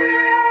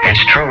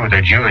 It's true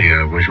that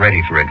Julia was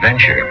ready for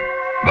adventure,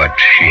 but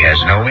she has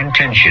no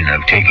intention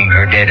of taking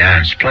her dead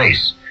aunt's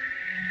place.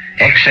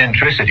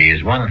 Eccentricity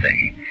is one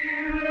thing,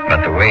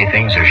 but the way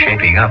things are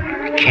shaping up,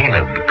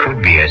 Caleb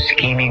could be a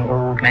scheming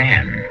old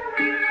man.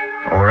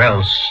 Or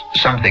else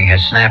something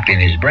has snapped in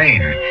his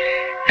brain,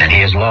 and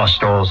he has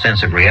lost all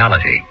sense of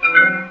reality.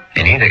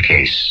 In either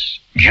case,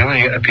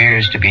 Julia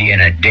appears to be in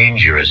a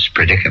dangerous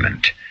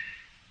predicament.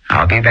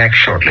 I'll be back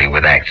shortly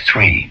with Act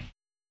 3.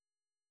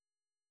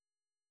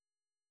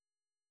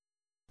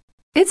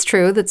 It's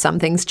true that some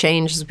things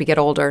change as we get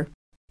older.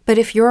 But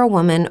if you're a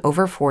woman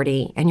over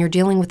 40 and you're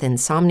dealing with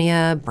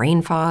insomnia,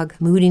 brain fog,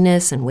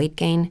 moodiness, and weight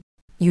gain,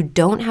 you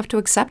don't have to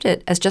accept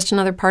it as just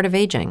another part of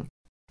aging.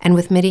 And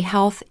with MIDI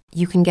Health,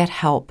 you can get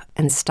help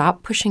and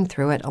stop pushing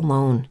through it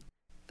alone.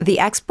 The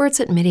experts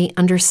at MIDI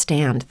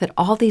understand that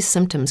all these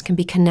symptoms can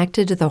be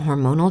connected to the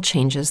hormonal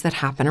changes that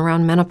happen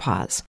around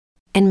menopause,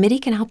 and MIDI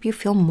can help you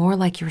feel more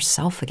like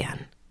yourself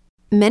again.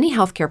 Many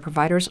healthcare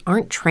providers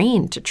aren't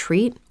trained to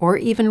treat or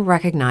even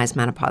recognize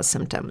menopause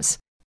symptoms.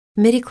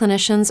 MIDI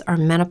clinicians are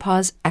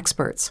menopause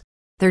experts.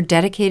 They're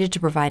dedicated to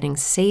providing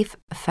safe,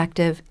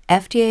 effective,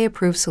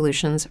 FDA-approved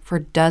solutions for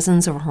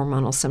dozens of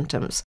hormonal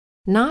symptoms,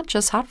 not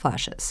just hot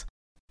flashes.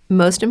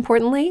 Most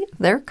importantly,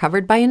 they're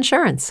covered by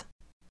insurance.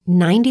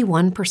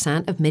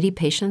 91% of MIDI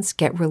patients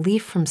get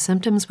relief from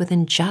symptoms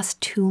within just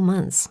 2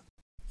 months.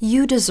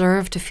 You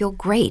deserve to feel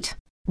great.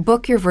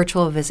 Book your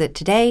virtual visit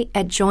today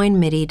at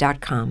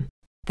joinmidi.com.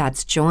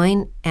 That's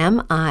joinmidi.com.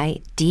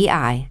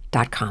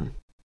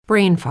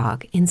 Brain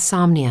fog,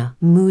 insomnia,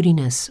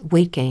 moodiness,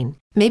 weight gain.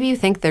 Maybe you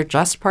think they're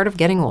just part of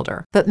getting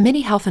older, but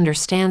MIDI Health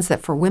understands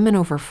that for women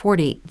over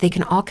 40, they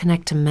can all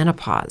connect to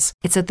menopause.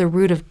 It's at the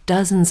root of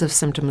dozens of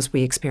symptoms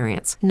we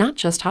experience, not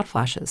just hot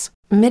flashes.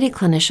 MIDI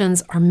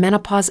clinicians are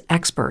menopause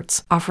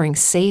experts, offering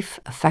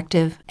safe,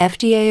 effective,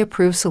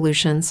 FDA-approved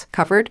solutions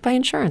covered by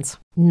insurance.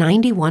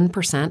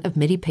 91% of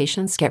MIDI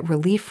patients get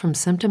relief from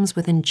symptoms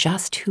within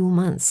just 2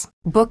 months.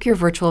 Book your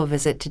virtual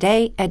visit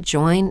today at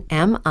joinmidi.com.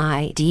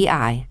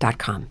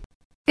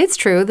 It's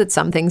true that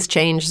some things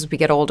change as we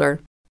get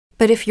older.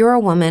 But if you're a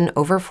woman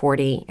over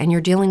 40 and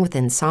you're dealing with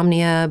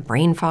insomnia,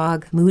 brain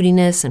fog,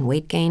 moodiness, and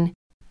weight gain,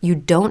 you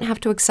don't have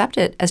to accept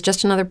it as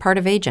just another part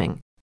of aging.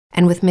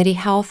 And with MIDI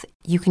Health,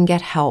 you can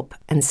get help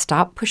and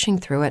stop pushing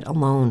through it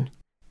alone.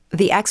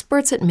 The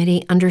experts at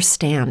MIDI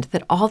understand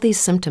that all these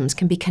symptoms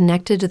can be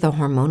connected to the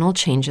hormonal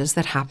changes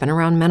that happen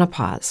around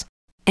menopause,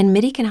 and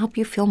MIDI can help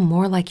you feel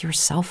more like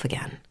yourself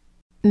again.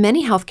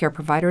 Many healthcare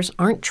providers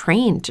aren't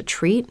trained to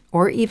treat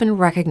or even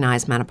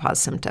recognize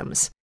menopause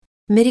symptoms.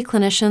 MIDI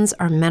clinicians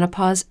are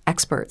menopause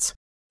experts.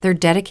 They're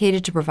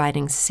dedicated to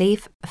providing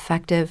safe,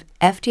 effective,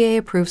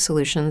 FDA-approved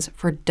solutions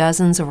for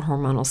dozens of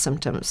hormonal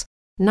symptoms,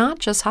 not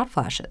just hot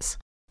flashes.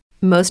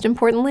 Most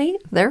importantly,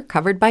 they're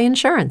covered by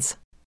insurance.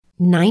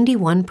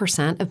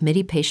 91% of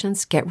MIDI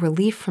patients get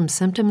relief from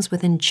symptoms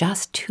within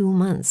just 2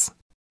 months.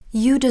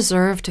 You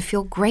deserve to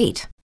feel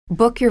great.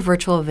 Book your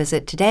virtual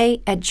visit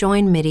today at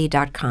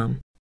joinmidi.com.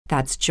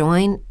 That's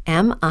joinmidi.com.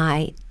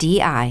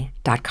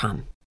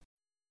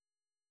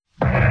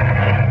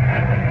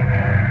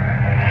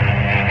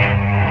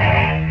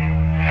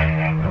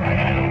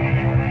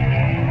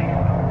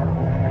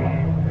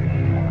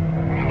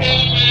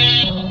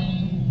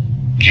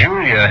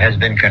 Julia Julia has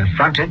been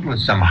confronted with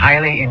some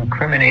highly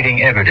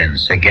incriminating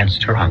evidence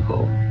against her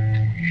uncle.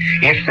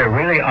 If there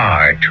really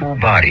are 2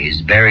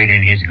 bodies buried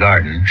in his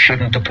garden,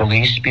 shouldn't the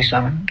police be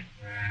summoned?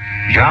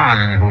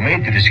 John, who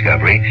made the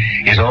discovery,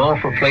 is all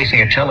for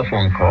placing a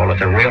telephone call at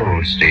the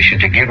railroad station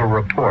to give a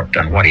report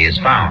on what he has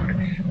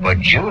found.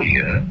 But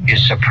Julia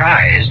is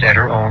surprised at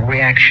her own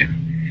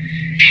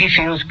reaction. She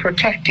feels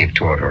protective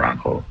toward her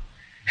uncle.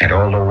 And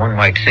although one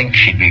might think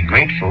she'd be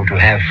grateful to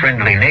have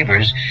friendly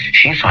neighbors,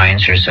 she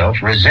finds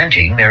herself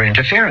resenting their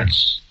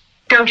interference.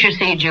 Don't you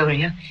see,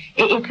 Julia?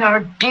 It's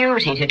our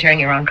duty to turn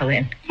your uncle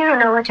in. You don't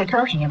know what you're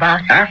talking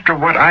about. After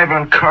what I've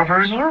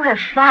uncovered? You have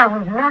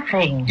found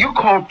nothing. You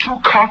call 2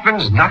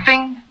 coffins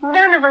nothing?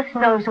 None of us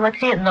knows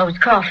what's in those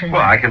coffins.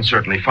 Well, I can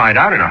certainly find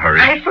out in a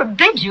hurry. I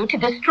forbid you to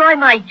destroy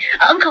my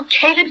Uncle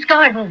Caleb's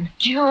garden.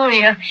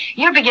 Julia,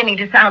 you're beginning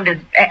to sound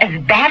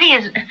as batty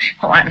as...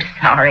 Oh, I'm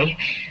sorry.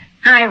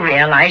 I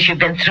realize you've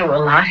been through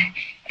a lot,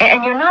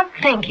 and you're not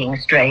thinking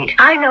straight.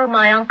 I know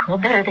my uncle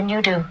better than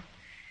you do.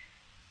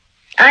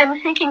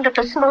 I'm thinking that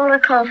the smaller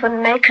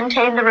coffin may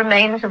contain the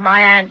remains of my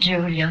Aunt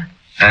Julia.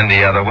 And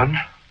the other one?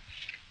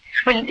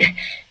 Well,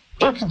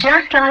 it's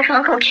just like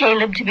Uncle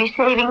Caleb to be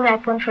saving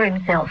that one for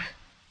himself.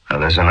 Well,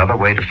 there's another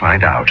way to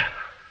find out.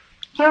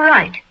 You're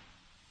right.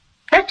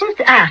 Let's just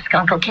ask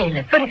Uncle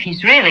Caleb. But if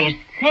he's really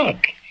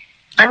sick...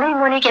 I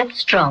mean when he gets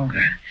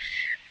stronger.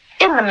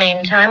 In the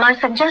meantime, I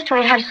suggest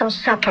we have some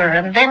supper,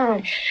 and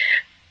then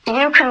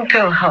you can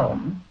go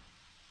home.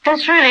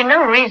 There's really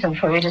no reason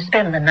for you to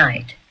spend the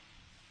night.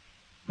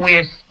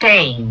 We're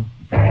staying.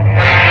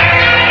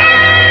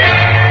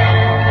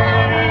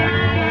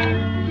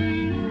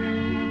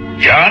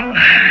 John,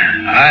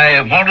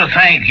 I want to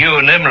thank you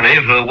and Emily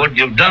for what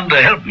you've done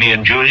to help me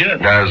and Julia.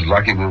 I was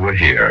lucky we were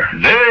here.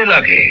 Very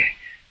lucky,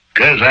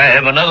 because I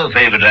have another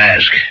favor to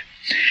ask.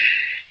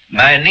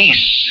 My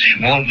niece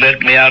won't let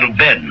me out of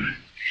bed.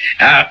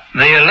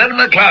 The 11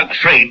 o'clock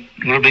freight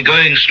will be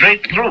going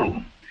straight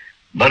through.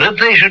 But if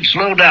they should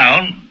slow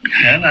down,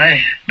 and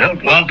I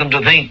don't want them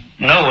to think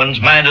no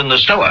one's minding the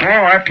store.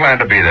 Oh, I plan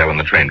to be there when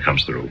the train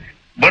comes through.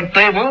 But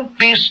they won't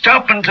be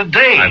stopping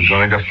today. I'm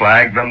going to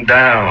flag them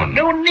down.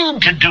 No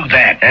need to do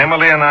that.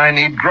 Emily and I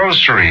need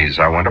groceries.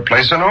 I want to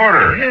place an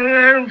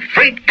order.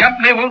 Freight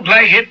company won't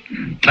like it.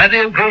 Plenty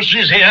of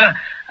groceries here.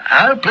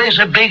 I'll place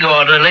a big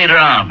order later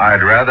on.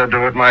 I'd rather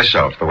do it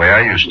myself, the way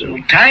I used to.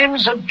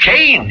 Times have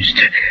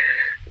changed.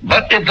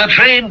 But if the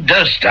train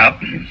does stop,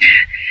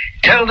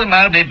 tell them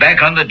I'll be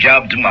back on the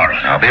job tomorrow.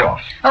 I'll be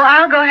off. Oh,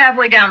 I'll go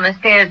halfway down the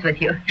stairs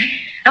with you.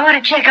 I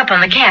want to check up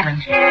on the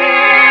cabin.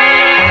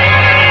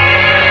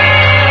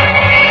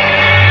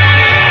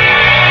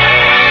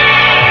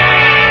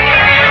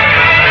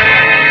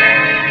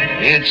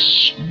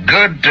 It's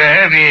good to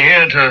have you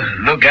here to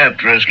look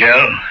after us,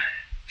 gal.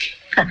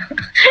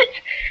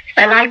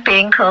 I like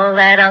being called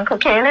that, Uncle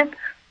Caleb.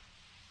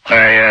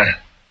 Why,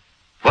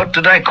 what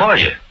did I call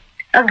you?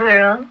 A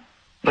girl.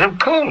 Well, of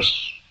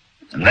course.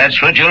 And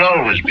that's what you'll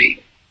always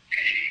be.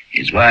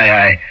 It's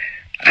why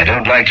I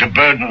don't like to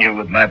burden you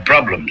with my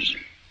problems.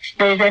 If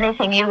there's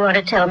anything you want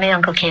to tell me,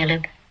 Uncle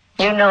Caleb,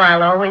 you know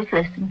I'll always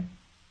listen.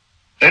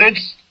 But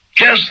it's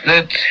just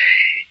that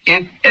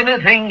if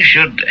anything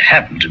should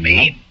happen to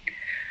me,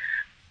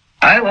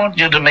 I want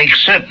you to make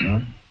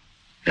certain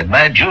that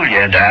my Julia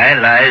and I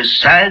lie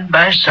side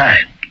by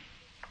side,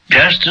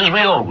 just as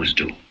we always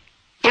do.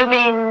 You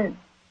mean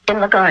in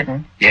the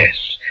garden? Yes.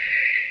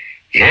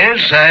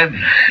 Yes, I've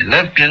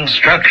left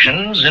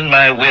instructions in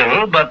my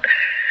will, but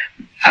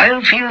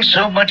I'll feel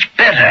so much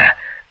better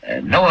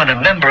knowing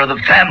a member of the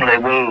family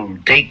will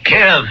take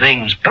care of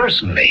things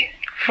personally.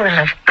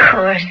 Well, of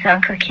course,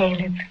 Uncle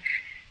Caleb.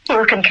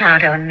 You can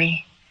count on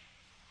me.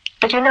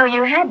 But you know,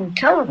 you hadn't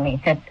told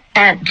me that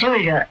Aunt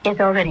Julia is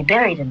already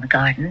buried in the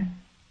garden.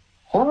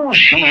 Oh,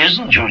 she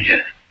isn't,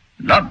 Julia.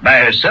 Not by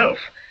herself.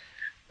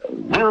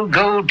 We'll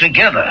go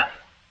together.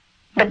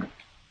 But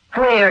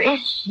where is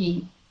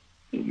she?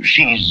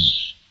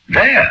 She's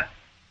there,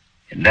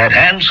 in that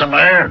handsome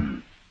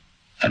urn,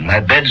 on my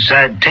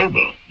bedside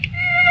table.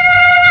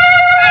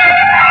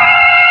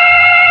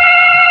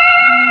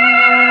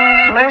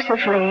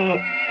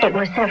 Mercifully, it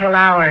was several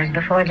hours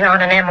before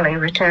John and Emily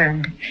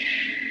returned.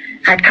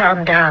 I'd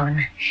calmed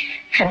down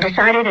and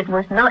decided it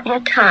was not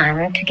yet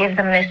time to give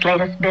them this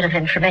latest bit of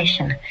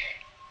information.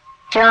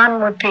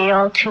 John would be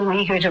all too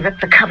eager to rip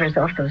the covers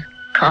off those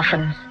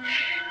coffins,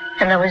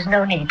 and there was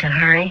no need to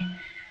hurry.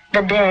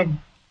 The dead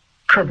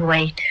could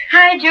wait.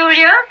 Hi,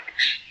 Julia.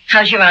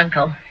 How's your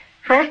uncle?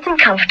 Resting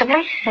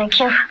comfortably, thank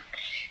you.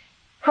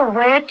 Well,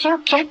 where'd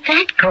you get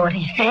that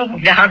gaudy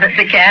thing? Down at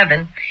the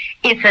cabin.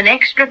 It's an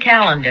extra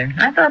calendar.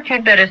 I thought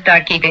you'd better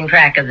start keeping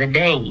track of the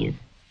days.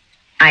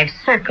 I've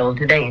circled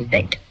today's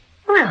date.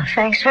 Well,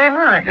 thanks very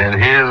much.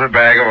 And here's a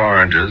bag of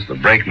oranges. The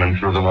brakeman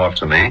threw them off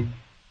to me.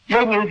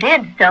 Then you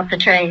did stop the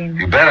train.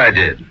 You bet I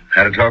did.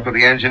 Had a talk with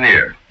the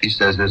engineer. He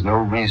says there's no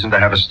reason to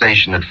have a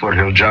station at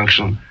Foothill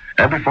Junction.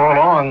 And before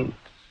long,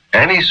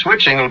 any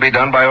switching will be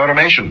done by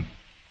automation.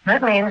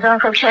 That means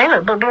Uncle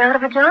Caleb will be out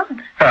of a job.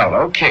 Well,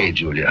 okay,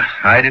 Julia.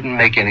 I didn't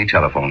make any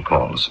telephone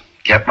calls.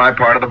 kept my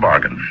part of the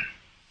bargain.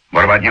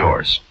 What about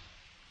yours?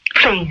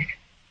 Please,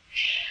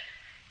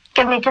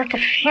 give me just a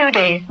few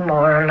days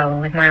more alone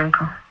with my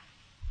uncle.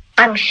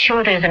 I'm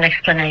sure there's an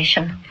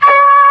explanation.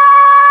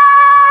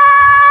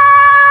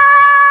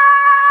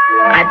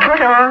 I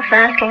put off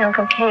asking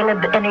Uncle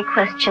Caleb any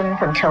questions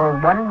until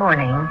one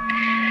morning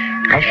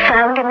I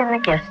found him in the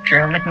guest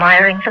room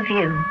admiring the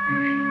view.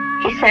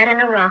 He sat in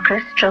a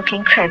rocker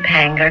stroking crepe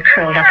hanger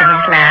curled up in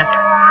his lap.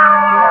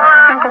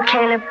 Uncle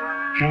Caleb,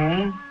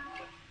 you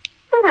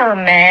know a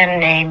man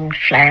named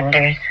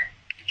Flanders?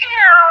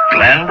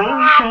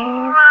 Flanders?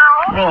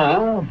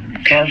 No,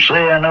 can't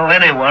say I know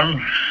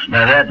anyone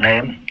by that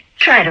name.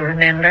 Try to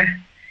remember.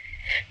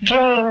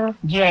 James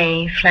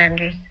J.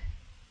 Flanders.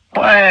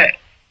 Why,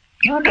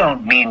 you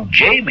don't mean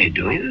Jamie,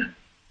 do you?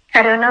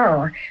 I don't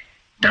know.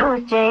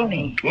 Who's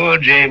Jamie? Poor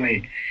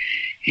Jamie.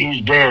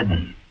 He's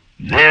dead.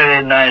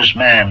 Very nice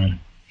man.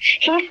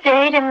 He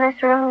stayed in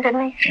this room,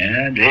 didn't he?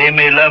 Yeah,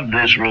 Jamie loved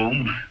this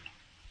room.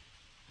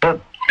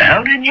 But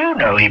how did you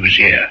know he was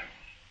here?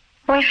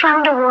 We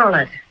found a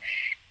wallet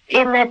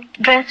in that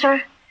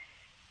dresser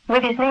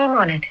with his name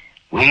on it.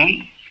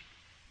 We?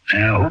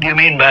 Who do you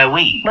mean by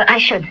we? Well, I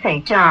should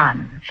say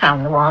John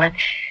found the wallet.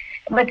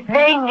 But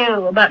they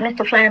knew about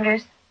Mr.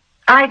 Flanders.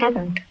 I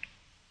didn't.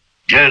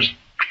 Just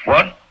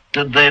what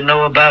did they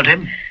know about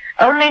him?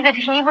 Only that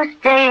he was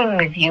staying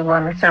with you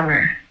one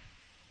summer.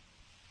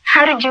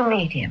 How did you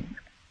meet him?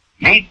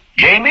 Meet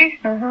Jamie?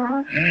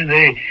 Mm-hmm.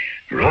 They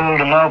rolled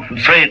him off the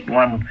freight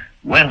one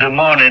winter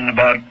morning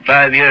about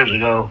 5 years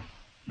ago.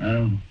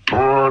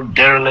 Poor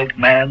derelict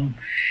man.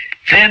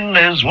 Thin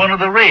as one of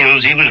the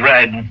rails he was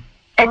riding.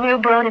 And you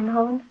brought him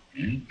home?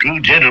 True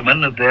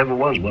gentleman, if there ever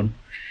was one.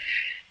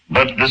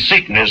 But the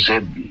sickness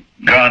had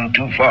gone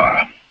too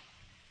far.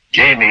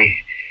 Jamie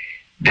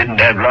didn't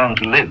have long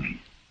to live.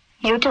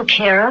 You took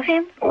care of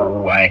him?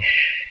 Oh, I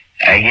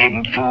gave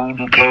him food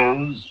and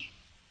clothes.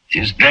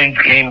 His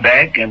strength came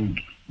back,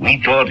 and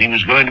we thought he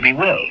was going to be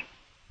well.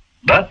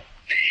 But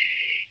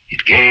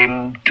it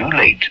came too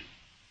late.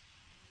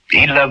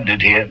 He loved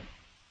it here,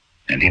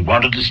 and he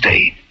wanted to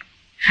stay.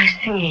 I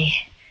see.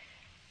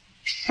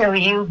 So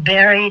you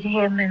buried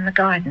him in the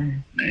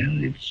garden?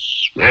 Well,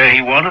 it's where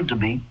he wanted to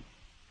be.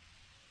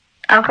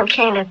 Uncle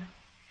Caleb,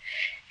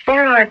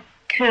 there are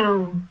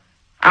 2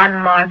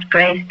 unmarked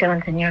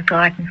gravestones in your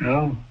garden.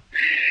 Oh,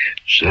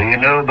 so you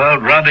know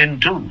about Robin,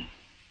 too?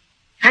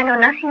 I know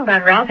nothing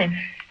about Robin.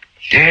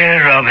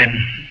 Dear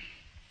Robin.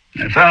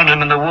 I found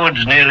him in the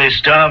woods, nearly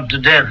starved to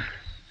death.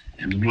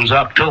 And it was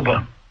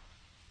October.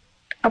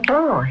 A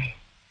boy?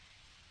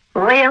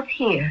 Way up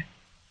here?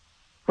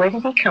 Where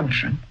did he come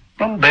from?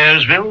 From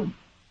Bearsville.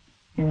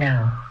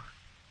 No.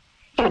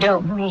 You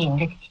don't mean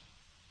that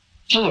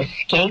he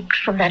escaped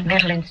from that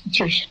mental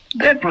institution?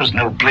 That was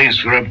no place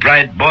for a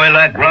bright boy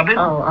like Robin.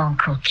 Oh,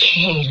 Uncle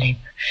Caleb,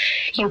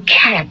 you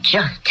can't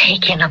just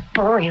take in a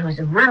boy who's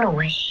a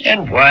runaway.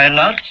 And why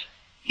not?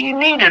 He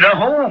needed a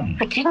home.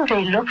 But didn't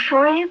they look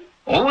for him?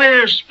 Oh,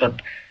 yes,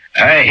 but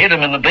I hid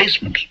him in the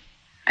basement.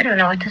 I don't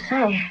know what to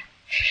say.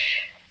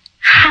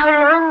 How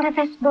long did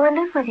this boy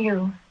live with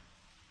you?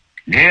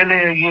 Nearly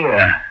a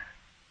year.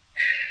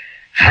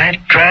 I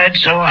tried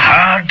so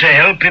hard to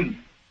help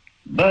him,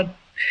 but,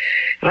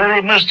 well,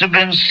 he must have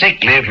been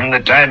sickly from the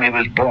time he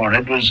was born.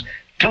 It was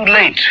too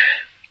late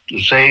to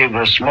save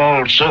a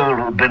small soul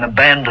who'd been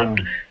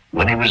abandoned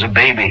when he was a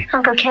baby.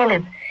 Uncle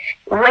Caleb,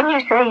 when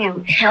you say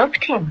you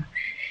helped him,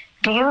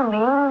 do you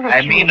mean that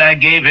I mean I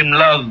gave him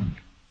love,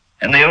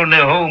 and the only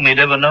home he'd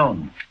ever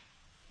known.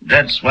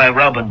 That's why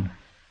Robin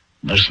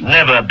must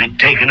never be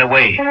taken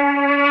away.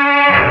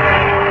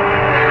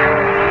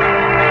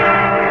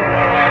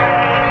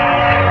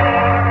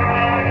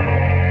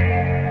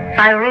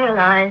 I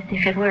realized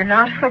if it were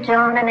not for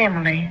John and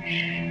Emily,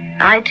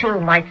 I too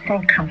might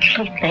sink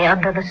completely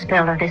under the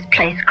spell of this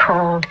place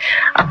called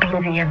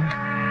oblivion.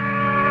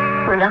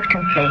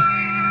 Reluctantly,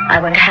 I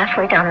went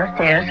halfway down the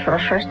stairs for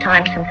the first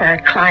time since I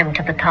had climbed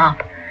to the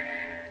top,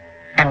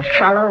 and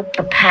followed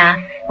the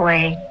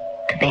pathway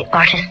to the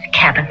artist's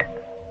cabin.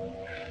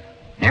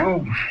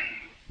 You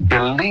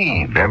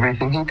believe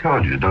everything he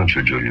told you, don't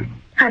you, Julia?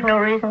 I've no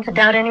reason to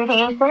doubt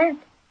anything he said.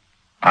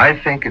 I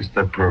think it's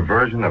the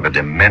perversion of a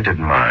demented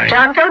mind.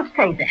 John, don't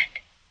say that.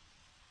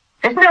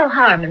 There's no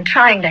harm in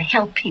trying to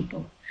help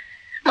people.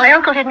 My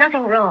uncle did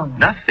nothing wrong.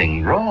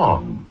 Nothing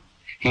wrong.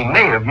 He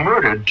may have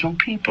murdered 2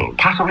 people,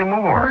 possibly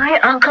more. My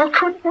uncle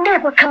could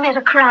never commit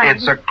a crime.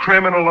 It's a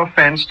criminal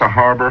offense to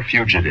harbor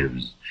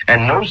fugitives.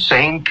 And no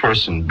sane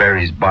person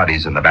buries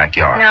bodies in the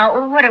backyard.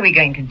 Now, what are we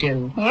going to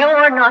do?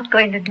 You're not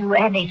going to do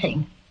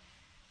anything.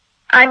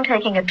 I'm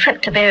taking a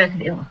trip to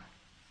Bearsville.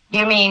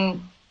 You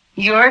mean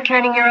you're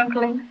turning your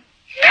uncle in?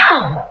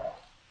 No.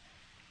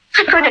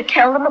 I'm going to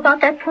tell them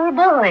about that poor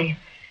boy.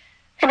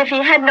 And if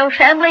he had no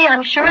family,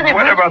 I'm sure they would...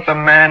 What about the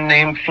man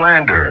named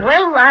Flanders?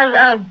 Well,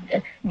 I'll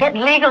get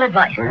legal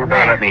advice. Well, you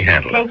better let me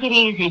handle it. Take it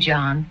easy,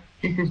 John.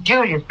 This is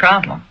Julia's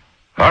problem.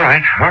 All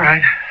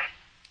right.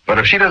 But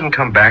if she doesn't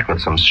come back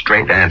with some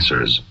straight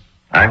answers,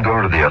 I'm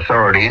going to the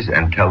authorities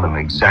and tell them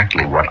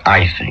exactly what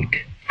I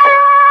think.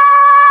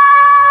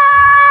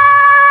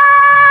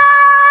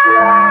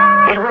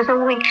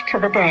 week to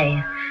the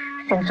day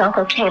since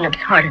Uncle Caleb's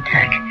heart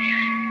attack.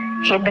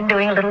 He had been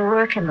doing a little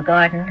work in the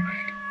garden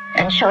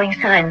and showing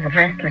signs of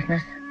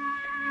restlessness.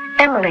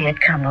 Emily had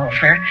come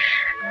over,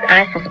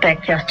 I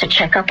suspect just to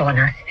check up on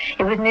us.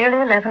 It was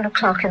nearly 11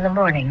 o'clock in the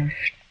morning.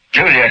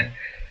 Julia,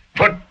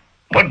 what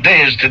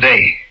day is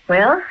today?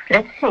 Well,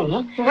 let's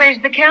see.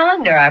 Where's the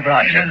calendar I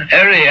brought you?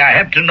 Hurry, I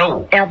have to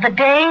know. The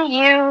day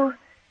you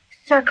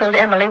circled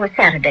Emily was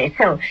Saturday,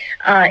 so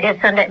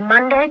it's Sunday,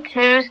 Monday,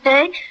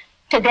 Tuesday.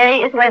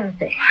 Today is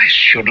Wednesday. I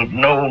should have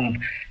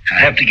known. I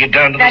have to get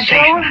down to the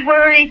station. Don't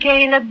worry,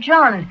 Caleb.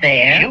 John's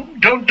there. You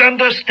don't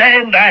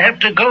understand. I have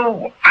to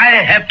go. I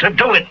have to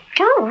do it.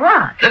 Do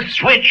what? The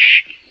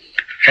switch.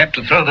 I have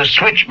to throw the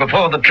switch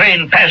before the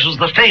train passes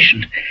the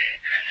station.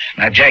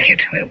 My jacket.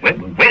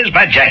 Where's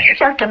my jacket?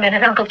 Just a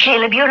minute, Uncle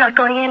Caleb. You're not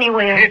going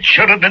anywhere. It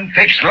should have been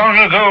fixed long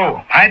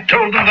ago. I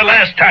told them the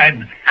last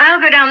time. I'll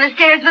go down the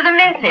stairs with a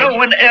message. No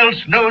one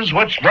else knows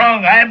what's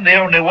wrong. I'm the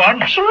only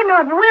one. You're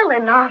not well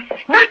enough.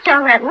 Not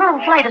down that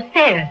long flight of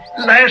stairs.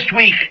 Last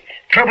week,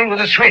 trouble with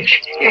the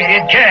switch.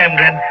 It jammed,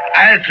 and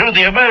I threw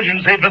the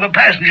emergency for the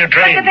passenger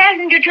train. But the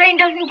passenger train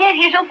doesn't get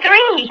here till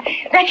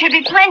 3. That should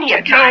be plenty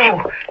of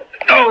time.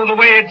 No, the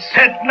way it's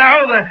set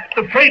now,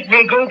 the freight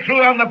will go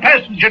through on the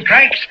passenger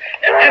tracks,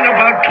 and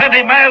about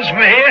 20 miles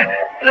from here,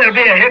 there'll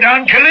be a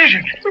head-on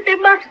collision. But there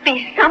must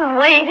be some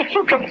way that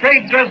you can... The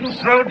freight doesn't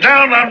slow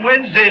down on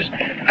Wednesdays.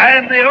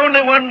 I'm the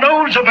only one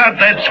knows about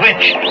that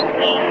switch.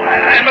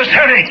 I must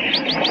hurry.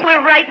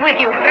 We're right with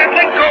you.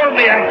 Let go of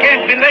me. I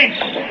can't be late.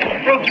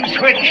 Broken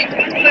switch.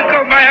 Let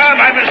go of my arm.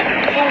 I must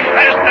move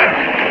faster.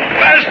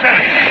 Faster.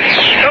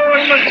 No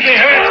one must be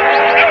hurt.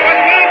 No one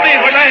will be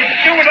when I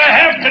do what I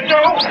have to do.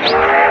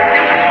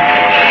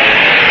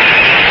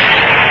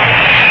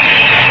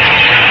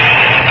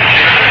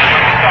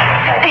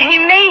 He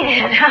made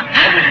it.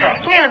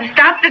 Caleb,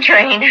 stop the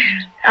train.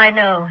 I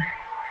know.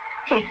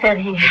 He said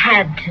he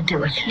had to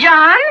do it.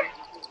 John?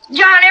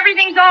 John,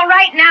 everything's all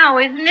right now,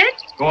 isn't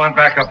it? Go on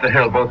back up the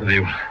hill, both of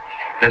you.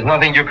 There's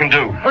nothing you can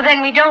do. Well,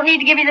 then we don't need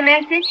to give you the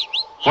message?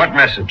 What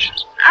message?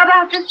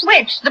 About the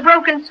switch, the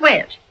broken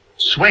switch.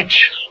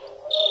 Switch?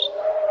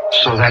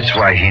 So that's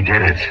why he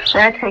did it.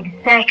 That's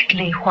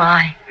exactly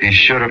why. He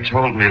should have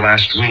told me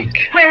last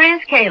week. Where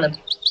is Caleb?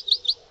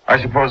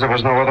 I suppose there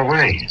was no other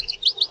way.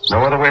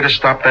 No other way to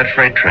stop that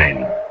freight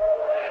train.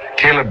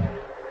 Caleb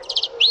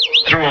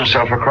threw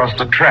himself across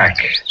the track.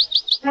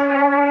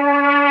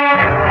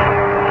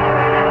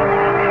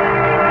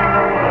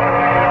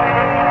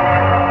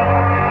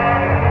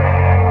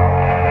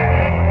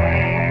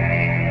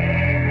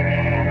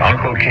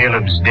 Uncle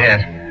Caleb's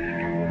death,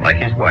 like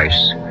his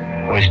wife's,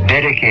 was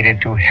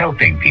dedicated to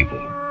helping people.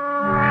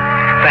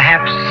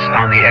 Perhaps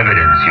on the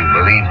evidence you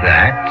believe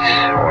that,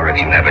 or if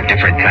you have a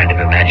different kind of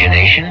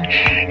imagination,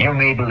 you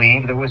may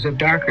believe there was a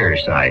darker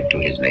side to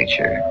his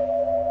nature.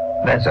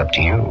 That's up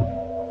to you.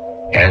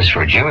 As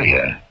for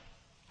Julia,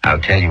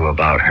 I'll tell you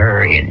about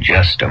her in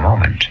just a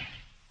moment.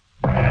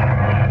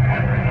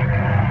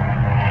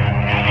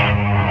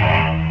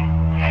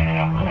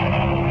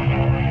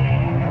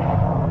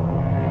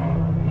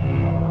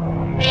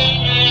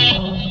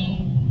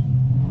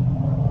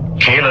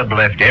 Caleb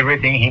left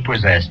everything he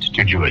possessed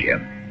to Julia.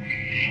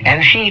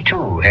 And she,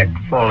 too, had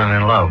fallen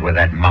in love with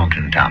that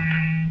mountaintop.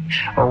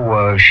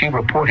 She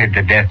reported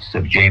the deaths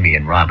of Jamie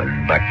and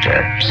Robin, but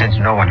since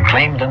no one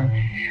claimed them,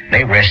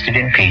 they rested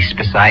in peace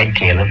beside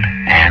Caleb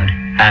and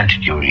Aunt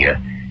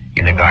Julia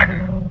in the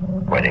garden,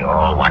 where they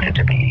all wanted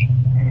to be,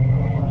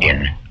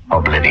 in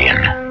oblivion.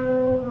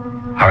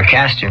 Our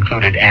cast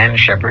included Ann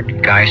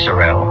Shepard, Guy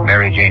Sorrell,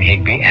 Mary Jane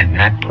Higby, and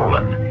Nat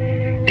Polen.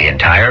 The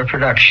entire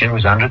production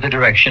was under the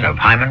direction of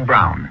Hyman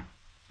Brown.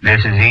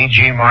 This is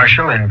E.G.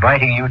 Marshall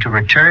inviting you to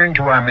return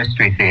to our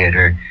Mystery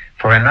Theater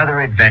for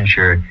another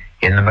adventure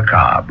in the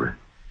macabre.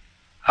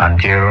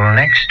 Until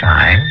next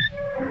time,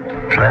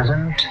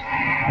 pleasant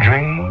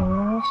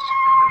dreams.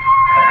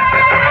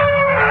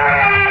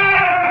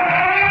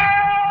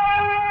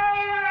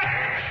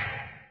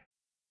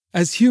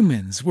 As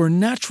humans, we're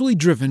naturally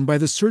driven by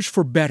the search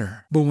for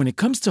better. But when it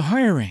comes to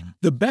hiring,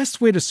 the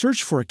best way to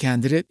search for a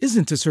candidate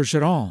isn't to search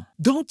at all.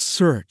 Don't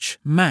search,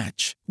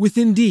 match with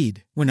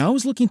Indeed. When I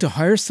was looking to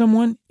hire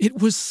someone,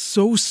 it was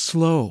so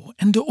slow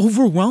and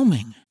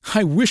overwhelming.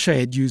 I wish I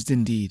had used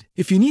Indeed.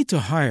 If you need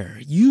to hire,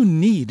 you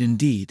need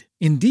Indeed.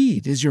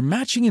 Indeed is your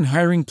matching and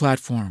hiring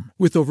platform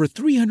with over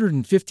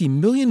 350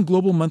 million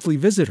global monthly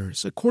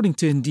visitors, according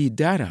to Indeed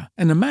data,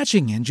 and a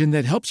matching engine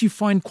that helps you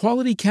find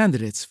quality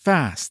candidates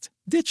fast.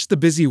 Ditch the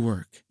busy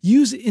work.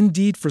 Use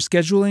Indeed for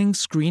scheduling,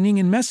 screening,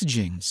 and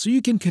messaging so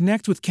you can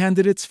connect with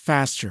candidates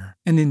faster.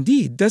 And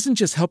Indeed doesn't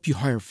just help you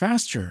hire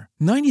faster.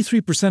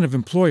 93% of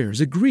employers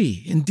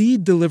agree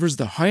Indeed delivers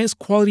the highest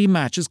quality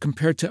matches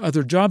compared to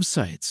other job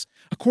sites,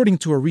 according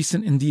to a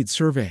recent Indeed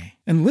survey.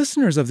 And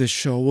listeners of this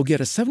show will get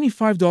a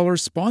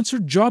 $75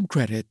 sponsored job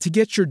credit to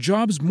get your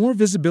jobs more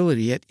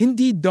visibility at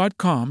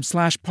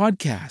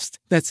Indeed.com/podcast.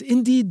 That's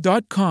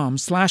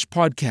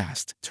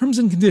Indeed.com/podcast. Terms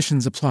and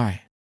conditions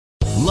apply.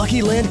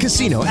 Lucky Land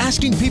Casino,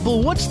 asking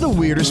people, what's the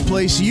weirdest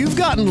place you've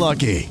gotten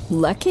lucky?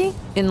 Lucky?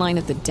 In line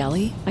at the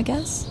deli, I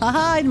guess?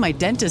 Aha, in my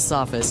dentist's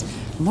office.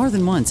 More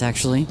than once,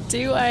 actually.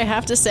 Do I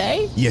have to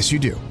say? Yes, you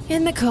do.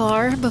 In the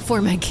car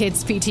before my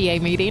kids'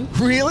 PTA meeting.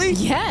 Really?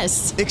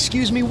 Yes.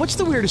 Excuse me, what's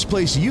the weirdest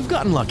place you've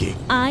gotten lucky?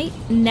 I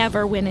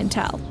never win and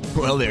tell.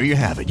 Well, there you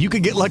have it. You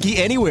can get lucky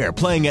anywhere,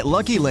 playing at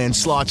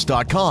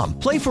LuckyLandSlots.com.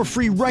 Play for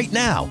free right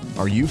now.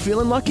 Are you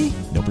feeling lucky?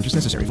 No purchase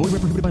necessary. Void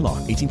where prohibited by law.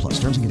 18+.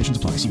 Terms and conditions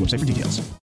apply. See website for details.